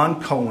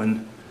Jawan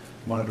Cohen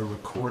wanted to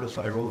record a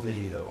viral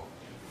video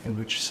in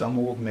which some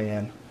old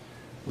man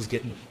was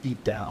getting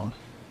beat down,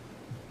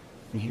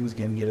 and he was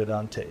going to get it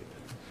on tape.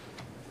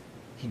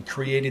 He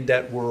created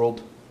that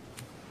world.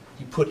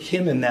 He put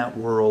him in that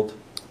world.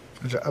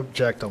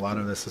 Object, a lot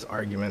of this is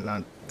argument,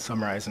 not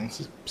summarizing.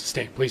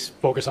 Sustained. Please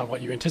focus on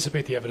what you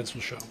anticipate the evidence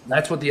will show.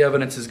 That's what the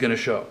evidence is going to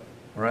show,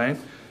 right?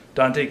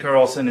 Dante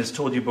Carlson has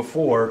told you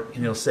before,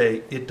 and he'll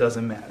say, it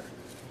doesn't matter,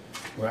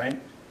 right?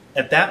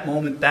 At that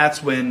moment,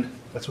 that's when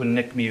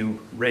Nick Mew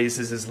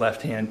raises his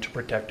left hand to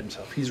protect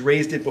himself. He's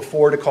raised it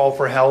before to call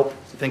for help.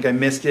 I think I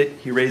missed it.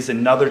 He raised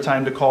another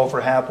time to call for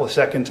help, a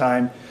second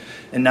time,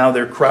 and now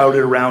they're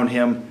crowded around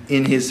him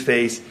in his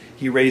face.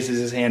 He raises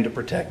his hand to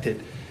protect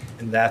it,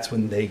 and that's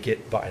when they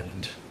get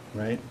violent,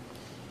 right?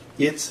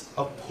 It's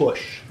a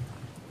push.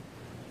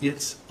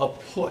 It's a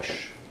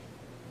push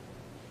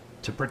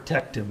to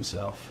protect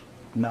himself,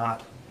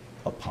 not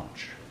a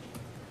punch.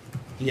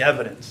 The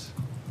evidence.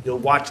 You'll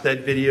watch that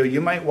video. You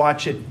might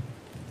watch it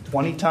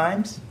 20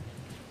 times.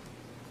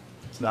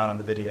 It's not on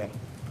the video.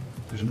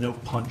 There's no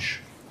punch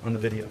on the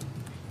video.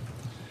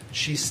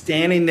 She's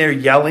standing there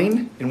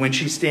yelling, and when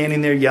she's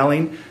standing there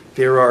yelling,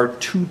 there are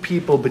two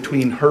people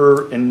between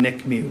her and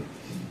Nick Mew.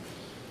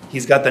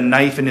 He's got the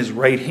knife in his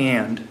right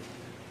hand,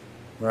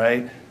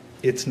 right?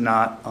 It's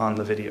not on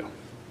the video.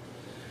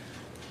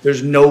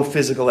 There's no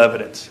physical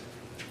evidence.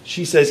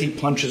 She says he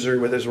punches her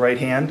with his right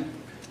hand.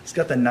 He's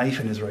got the knife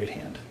in his right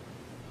hand.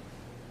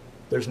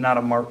 There's not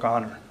a mark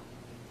on her.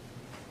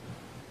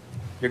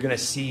 You're going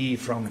to see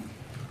from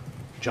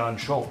John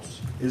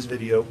Schultz, his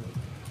video,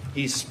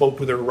 he spoke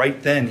with her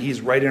right then. He's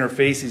right in her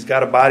face. He's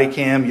got a body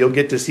cam. You'll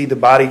get to see the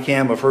body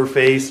cam of her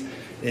face,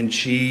 and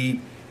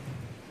she,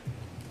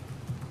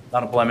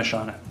 not a blemish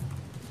on it,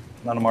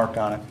 not a mark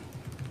on it.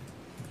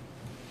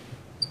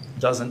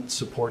 Doesn't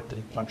support that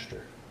he punched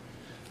her.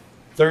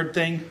 Third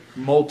thing,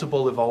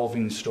 multiple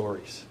evolving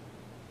stories.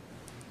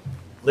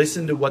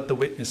 Listen to what the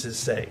witnesses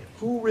say.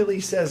 Who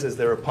really says is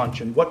there a punch,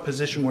 and what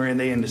position were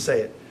they in to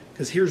say it?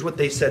 Because here's what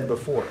they said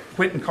before.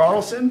 Quentin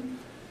Carlson,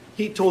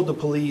 he told the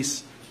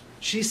police,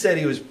 she said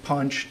he was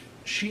punched.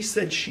 She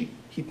said he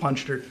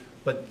punched her,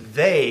 but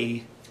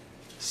they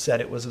said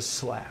it was a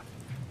slap.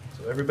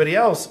 So everybody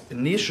else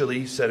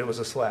initially said it was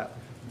a slap.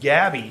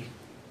 Gabby,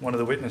 one of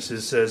the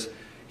witnesses, says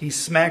he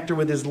smacked her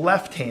with his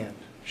left hand.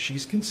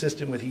 She's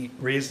consistent with he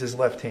raised his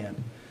left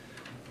hand.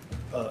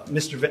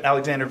 Mr.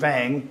 Alexander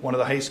Vang, one of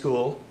the high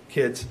school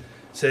kids,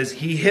 says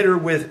he hit her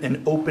with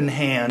an open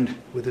hand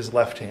with his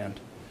left hand.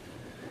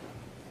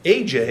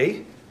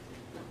 AJ,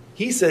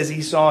 he says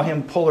he saw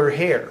him pull her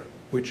hair,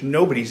 which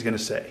nobody's going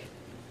to say.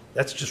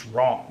 That's just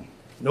wrong.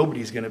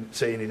 Nobody's going to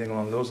say anything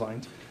along those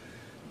lines.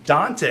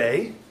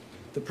 Dante,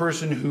 the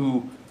person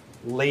who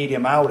laid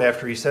him out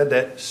after he said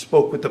that,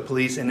 spoke with the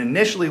police, and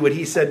initially what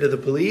he said to the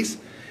police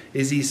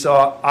is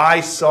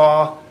I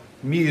saw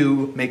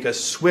Mew make a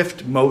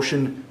swift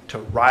motion to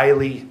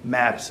Riley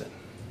Madison.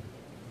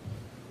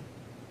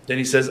 Then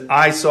he says,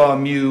 I saw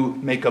Mew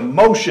make a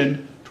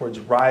motion towards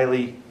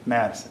Riley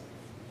Madison.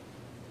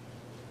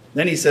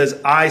 Then he says,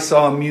 I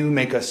saw Mew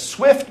make a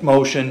swift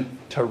motion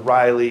to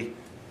Riley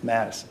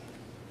Madison.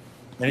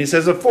 Then he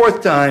says a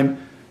fourth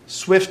time,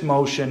 swift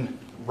motion,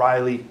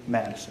 Riley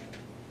Madison.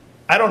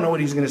 I don't know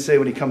what he's going to say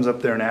when he comes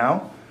up there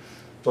now,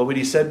 but what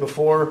he said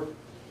before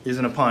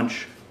isn't a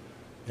punch,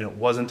 and it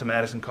wasn't to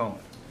Madison Cohen.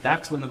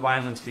 That's when the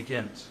violence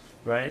begins,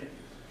 right?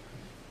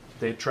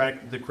 They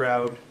attracted the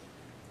crowd.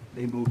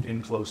 They moved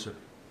in closer.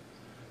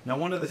 Now,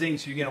 one of the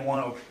things you're going to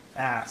want to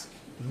ask,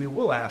 and we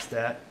will ask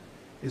that,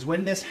 is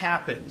when this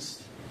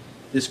happens,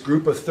 this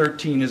group of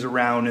 13 is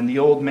around, and the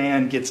old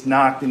man gets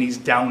knocked and he's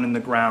down in the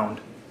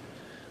ground.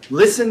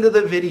 Listen to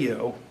the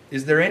video.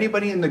 Is there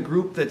anybody in the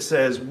group that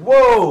says,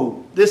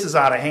 whoa, this is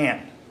out of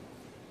hand?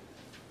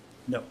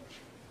 No.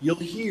 You'll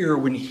hear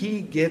when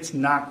he gets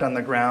knocked on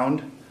the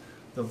ground,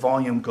 the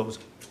volume goes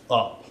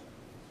up.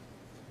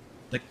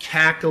 The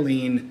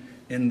cackling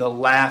and the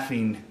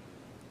laughing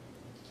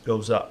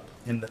goes up.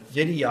 And the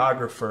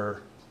videographer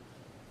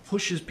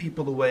pushes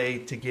people away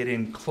to get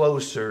in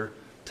closer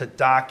to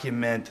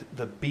document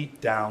the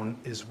beatdown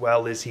as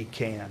well as he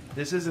can.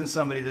 This isn't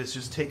somebody that's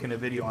just taking a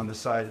video on the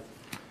side.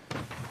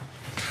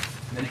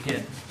 And then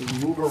again, we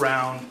move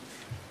around.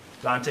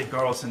 Dante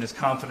Carlson is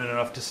confident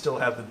enough to still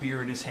have the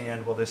beer in his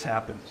hand while this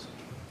happens.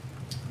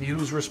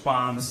 Mew's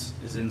response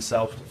is in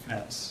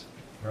self-defense,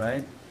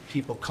 right?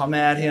 People come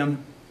at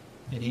him,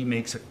 and he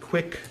makes a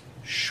quick,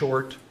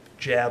 short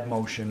jab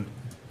motion.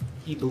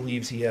 He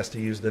believes he has to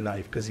use the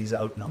knife because he's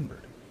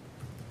outnumbered.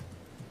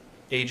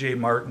 A.J.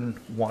 Martin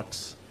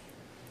once.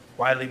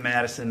 Riley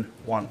Madison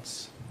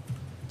once.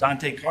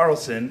 Dante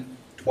Carlson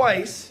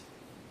twice,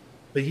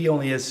 but he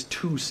only has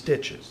 2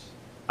 stitches.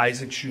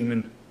 Isaac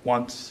Schumann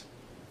once.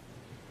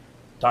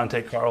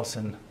 Dante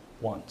Carlson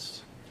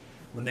once.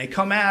 When they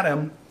come at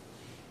him,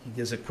 he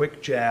gives a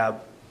quick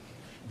jab.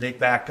 They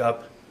back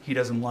up. He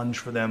doesn't lunge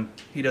for them.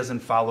 He doesn't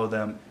follow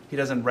them. He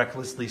doesn't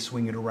recklessly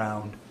swing it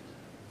around.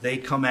 They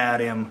come at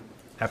him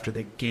after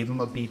they gave him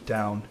a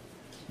beatdown,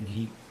 and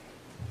he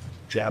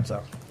jabs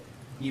out.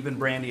 Even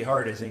Brandy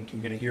Hart, I think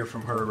you're going to hear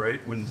from her,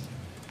 right? When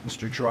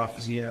Mr.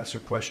 Trofsky asks her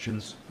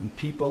questions. When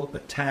people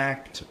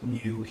attacked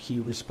Mew, he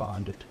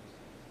responded.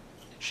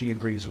 She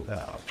agrees with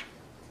that.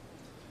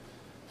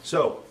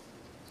 So,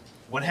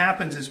 what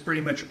happens is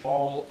pretty much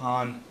all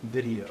on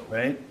video,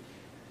 right?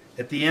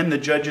 At the end, the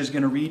judge is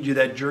going to read you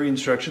that jury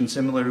instruction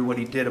similar to what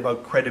he did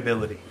about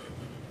credibility.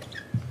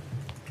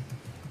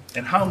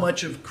 And how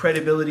much of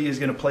credibility is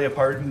going to play a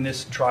part in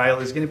this trial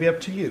is going to be up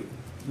to you.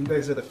 You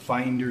guys are the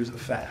finders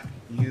of fact.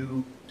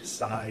 You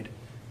decide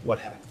what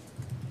happened.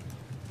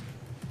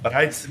 But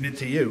I'd submit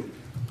to you,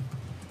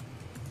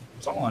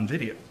 it's all on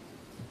video.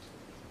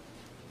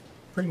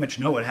 Pretty much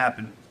know what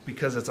happened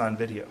because it's on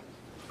video.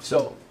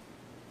 So,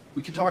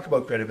 we can talk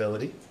about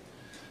credibility.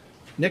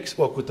 Nick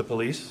spoke with the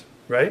police,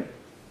 right?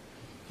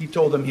 He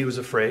told them he was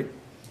afraid.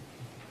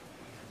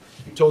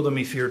 He told them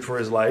he feared for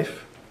his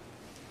life.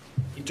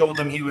 He told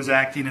them he was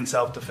acting in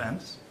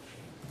self-defense.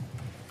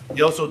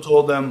 He also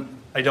told them,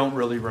 I don't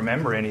really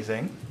remember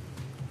anything.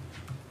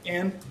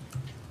 And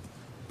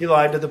he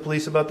lied to the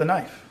police about the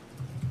knife.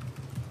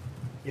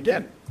 He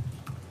did.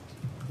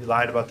 He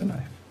lied about the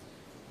knife.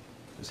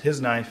 It was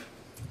his knife.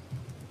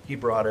 He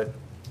brought it.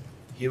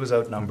 He was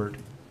outnumbered.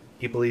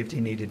 He believed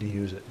he needed to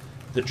use it.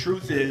 The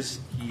truth is,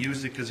 he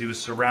used it because he was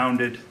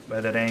surrounded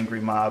by that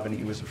angry mob and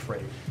he was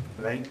afraid,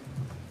 right?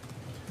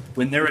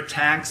 When their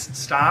attacks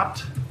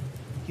stopped,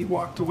 he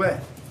walked away.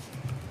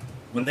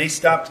 When they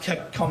stopped,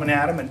 kept coming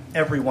at him, and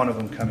every one of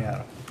them come at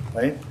him,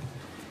 right?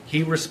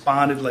 He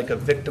responded like a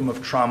victim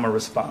of trauma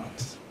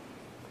response.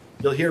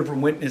 You'll hear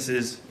from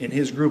witnesses in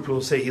his group who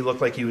will say he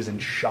looked like he was in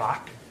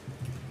shock.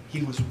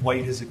 He was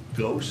white as a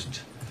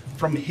ghost.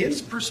 From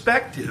his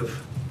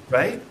perspective,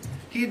 right?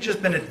 He had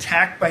just been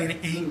attacked by an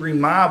angry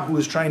mob who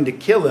was trying to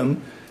kill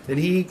him, and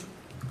he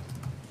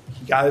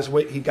got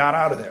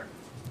out of there.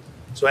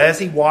 So as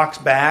he walks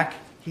back,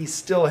 he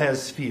still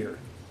has fear,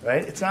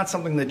 right? It's not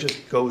something that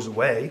just goes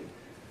away.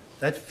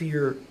 That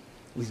fear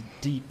was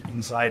deep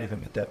inside of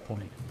him at that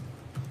point.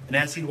 And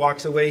as he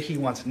walks away, he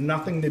wants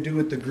nothing to do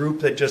with the group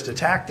that just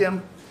attacked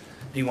him.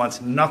 He wants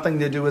nothing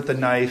to do with the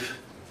knife,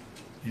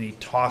 and he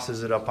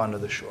tosses it up onto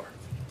the shore.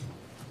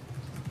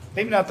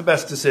 Maybe not the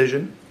best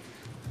decision.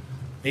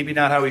 Maybe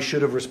not how he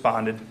should have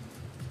responded.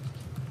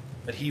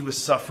 But he was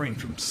suffering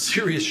from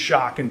serious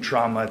shock and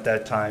trauma at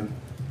that time.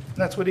 And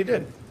that's what he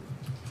did.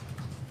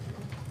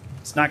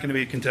 It's not going to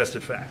be a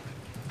contested fact.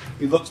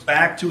 He looks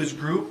back to his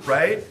group,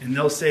 right? And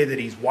they'll say that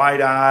he's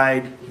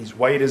wide-eyed, he's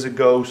white as a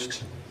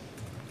ghost.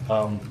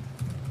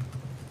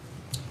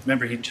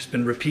 Remember, he'd just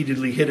been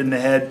repeatedly hit in the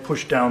head,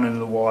 pushed down into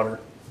the water.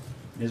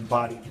 And his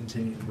body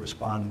continued to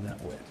respond in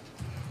that way.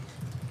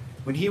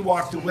 When he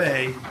walked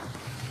away,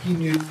 he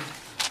knew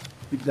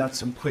he'd done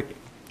some quick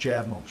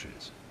jab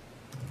motions.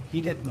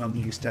 He didn't know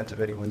the extent of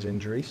anyone's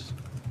injuries.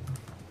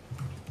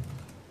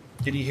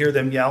 Did he hear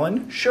them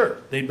yelling? Sure.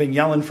 They'd been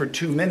yelling for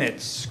 2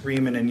 minutes,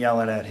 screaming and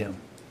yelling at him.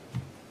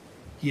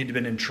 He had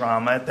been in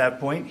trauma at that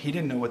point. He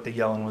didn't know what the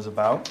yelling was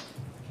about.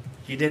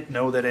 He didn't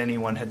know that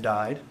anyone had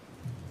died.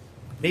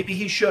 Maybe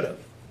he should have.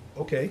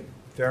 Okay,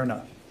 fair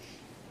enough.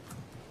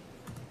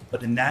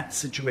 But in that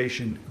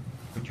situation,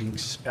 would you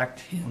expect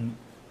him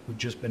who'd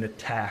just been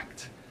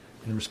attacked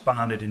and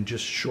responded in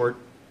just short,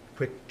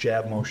 quick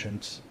jab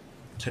motions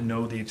to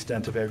know the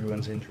extent of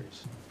everyone's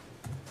injuries?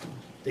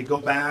 They go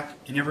back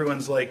and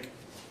everyone's like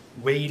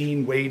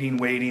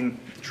waiting.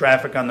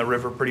 Traffic on the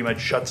river pretty much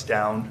shuts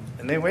down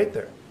and they wait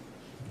there.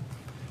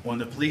 When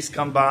the police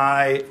come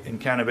by and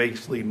kind of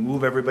basically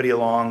move everybody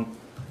along,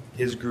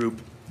 his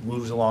group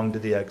moves along to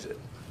the exit.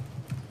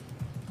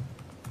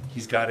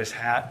 He's got his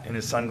hat and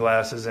his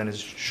sunglasses and his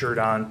shirt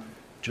on,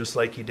 just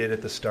like he did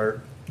at the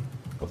start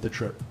of the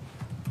trip.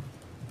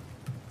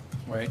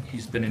 Right?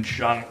 He's been in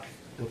shock.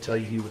 He'll tell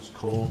you he was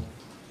cold.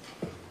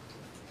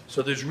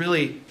 So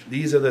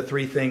these are the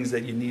 3 things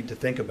that you need to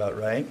think about,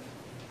 right?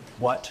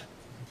 What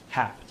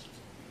happened?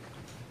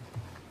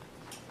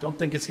 Don't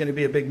think it's going to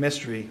be a big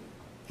mystery.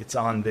 It's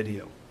on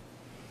video.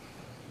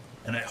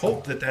 And I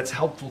hope that that's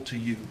helpful to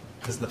you,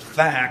 because the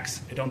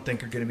facts, I don't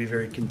think, are going to be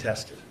very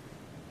contested.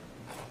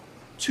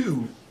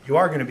 2, you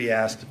are going to be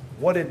asked,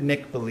 what did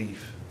Nick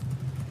believe?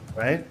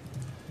 Right?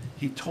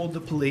 He told the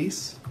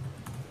police,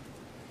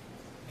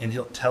 and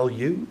he'll tell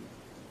you,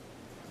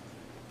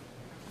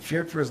 he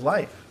feared for his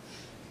life.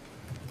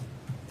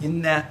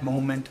 In that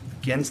moment,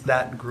 against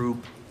that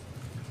group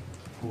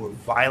who were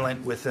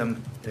violent with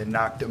him and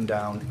knocked him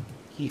down,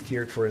 he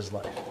feared for his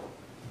life.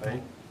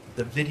 Right?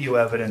 The video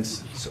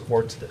evidence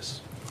supports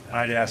this. And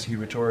I'd ask you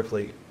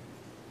rhetorically,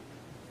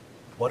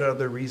 what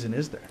other reason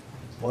is there?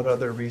 What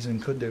other reason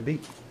could there be?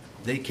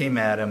 They came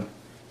at him.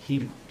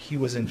 He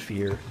was in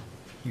fear.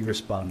 He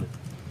responded.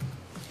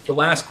 The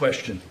last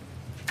question.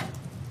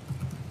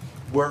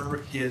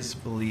 Were his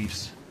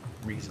beliefs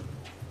reasonable?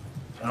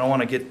 I don't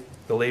want to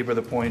belabor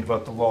the point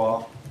about the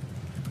law.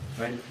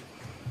 Right?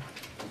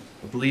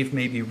 A belief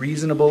may be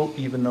reasonable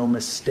even though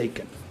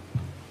mistaken.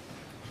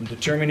 In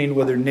determining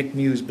whether Nick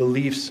Mew's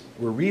beliefs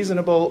were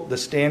reasonable, the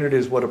standard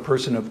is what a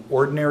person of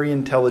ordinary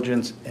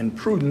intelligence and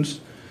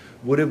prudence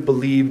would have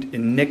believed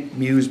in Nick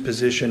Mew's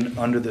position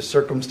under the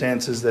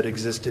circumstances that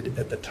existed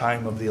at the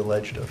time of the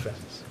alleged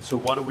offense. So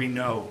what do we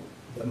know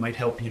that might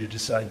help you to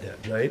decide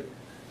that, right?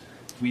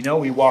 We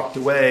know he walked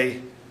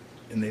away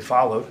and they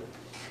followed.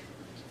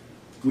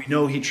 We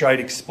know he tried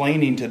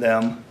explaining to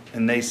them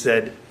and they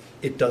said,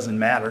 it doesn't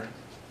matter.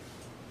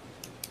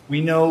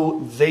 We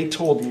know they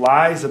told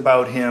lies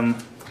about him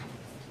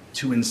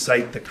to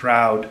incite the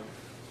crowd.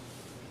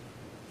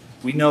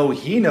 We know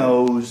he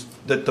knows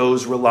that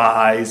those were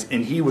lies,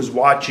 and he was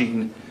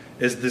watching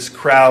as this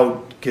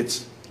crowd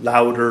gets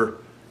louder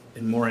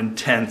and more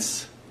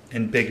intense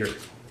and bigger.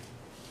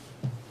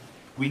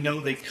 We know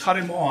they cut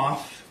him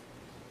off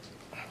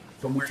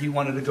from where he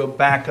wanted to go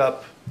back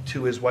up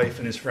to his wife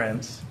and his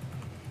friends.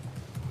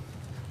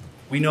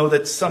 We know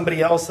that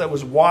somebody else that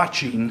was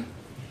watching,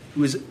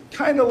 who was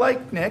kind of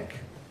like Nick,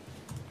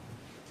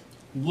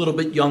 a little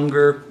bit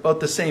younger, about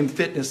the same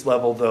fitness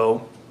level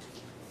though.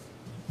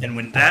 And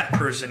when that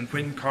person,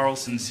 Quentin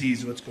Carlson,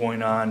 sees what's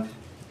going on,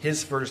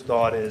 his first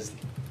thought is,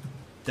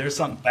 there's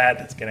something bad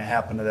that's going to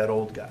happen to that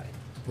old guy.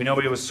 We know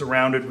he was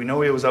surrounded, we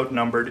know he was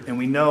outnumbered, and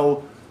we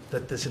know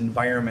that this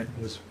environment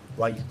was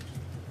ripe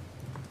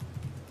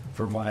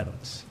for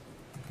violence.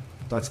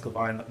 That's the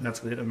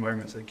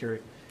environments they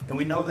carry. And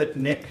we know that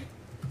Nick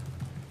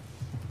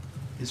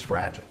is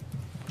fragile.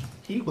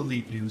 He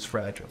believed he was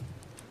fragile.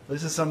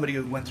 This is somebody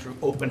who went through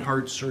open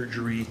heart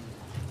surgery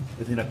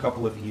within a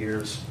couple of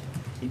years.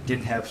 He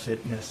didn't have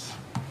fitness.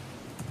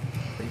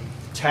 They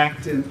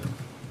attacked him,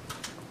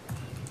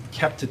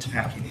 kept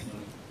attacking him.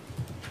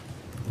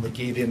 They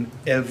gave him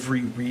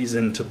every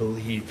reason to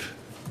believe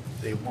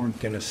they weren't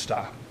going to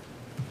stop.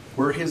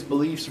 Were his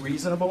beliefs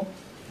reasonable?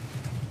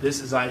 This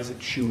is Isaac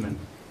Schumann.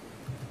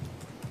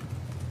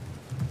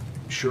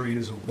 I'm sure he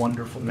is a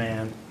wonderful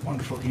man,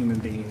 wonderful human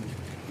being.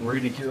 We're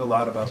going to hear a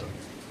lot about him.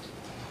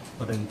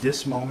 But in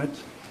this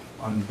moment,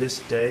 on this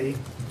day,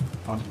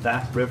 on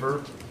that river,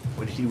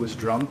 when he was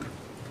drunk,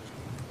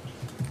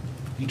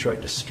 he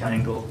tried to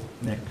strangle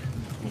Nick.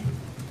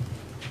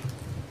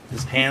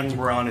 His hands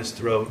were on his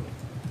throat.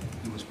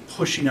 He was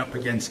pushing up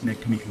against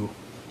Nick Mew.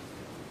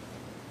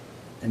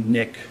 And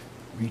Nick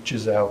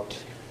reaches out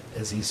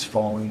as he's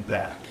falling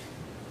back.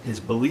 His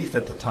belief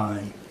at the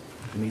time,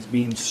 when he's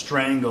being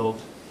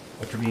strangled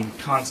after being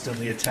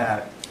constantly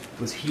attacked,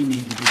 was he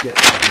needed to get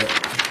to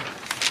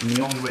it. And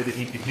the only way that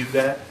he could do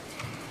that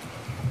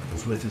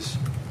was with his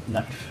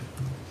knife.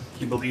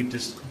 He believed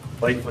his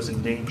life was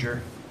in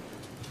danger.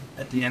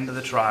 At the end of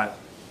the trial,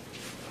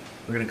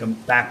 we're going to come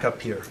back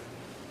up here,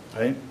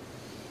 right?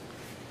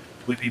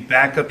 We'll be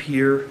back up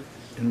here,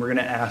 and we're going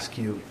to ask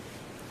you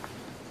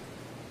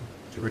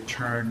to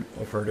return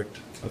a verdict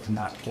of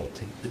not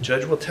guilty. The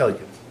judge will tell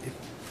you, if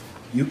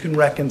you can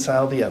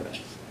reconcile the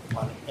evidence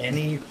on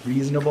any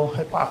reasonable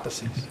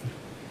hypotheses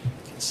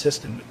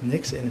consistent with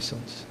Nick's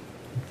innocence,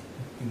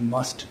 You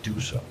must do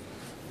so.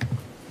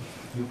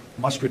 You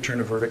must return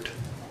a verdict.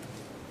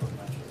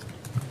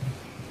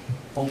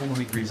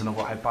 Only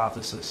reasonable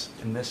hypothesis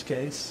in this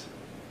case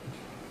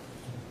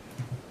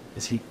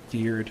is he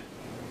feared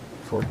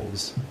for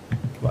his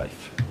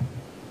life.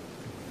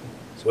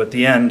 So at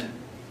the end,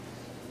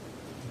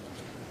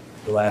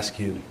 we'll ask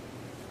you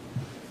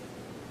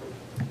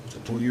to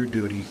do your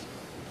duty.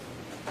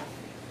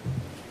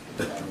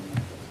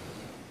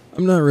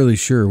 I'm not really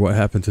sure what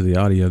happened to the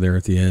audio there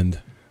at the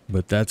end,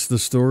 but that's the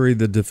story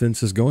the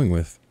defense is going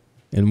with.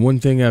 And one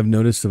thing I've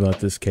noticed about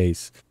this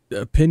case,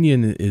 the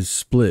opinion is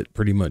split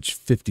pretty much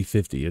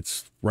 50-50.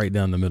 It's right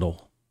down the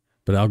middle.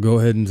 But I'll go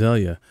ahead and tell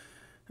you,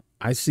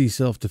 I see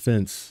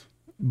self-defense,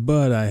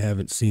 but I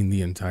haven't seen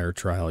the entire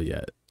trial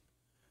yet.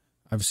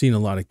 I've seen a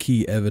lot of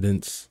key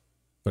evidence,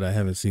 but I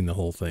haven't seen the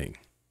whole thing.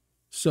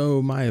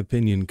 So my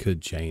opinion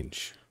could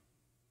change.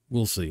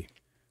 We'll see.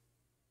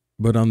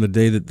 But on the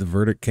day that the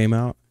verdict came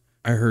out,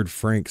 I heard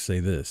Frank say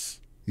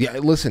this. Yeah,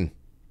 listen.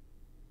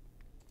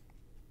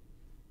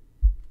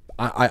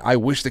 I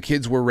wish the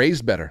kids were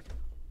raised better.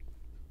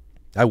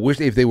 I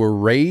wish if they were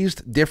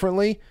raised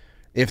differently,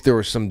 if there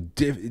was something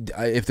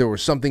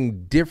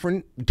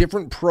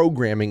different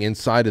programming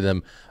inside of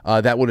them,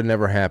 that would have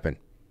never happened.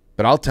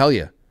 But I'll tell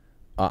you,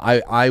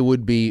 I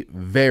would be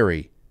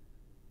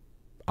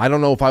I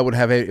don't know if I would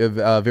have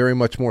a very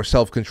much more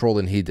self-control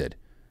than he did.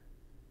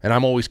 And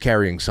I'm always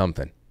carrying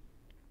something.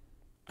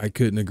 I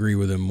couldn't agree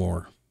with him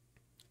more.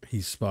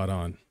 He's spot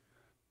on.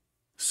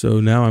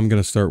 So now I'm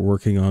going to start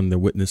working on the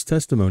witness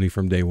testimony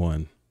from day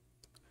one.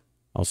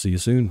 I'll see you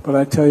soon. But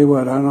I tell you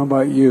what, I don't know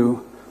about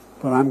you,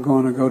 but I'm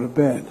going to go to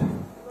bed.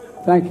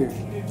 Thank you.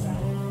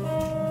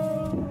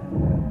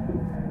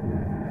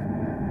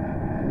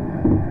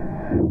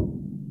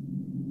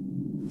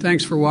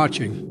 Thanks for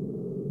watching.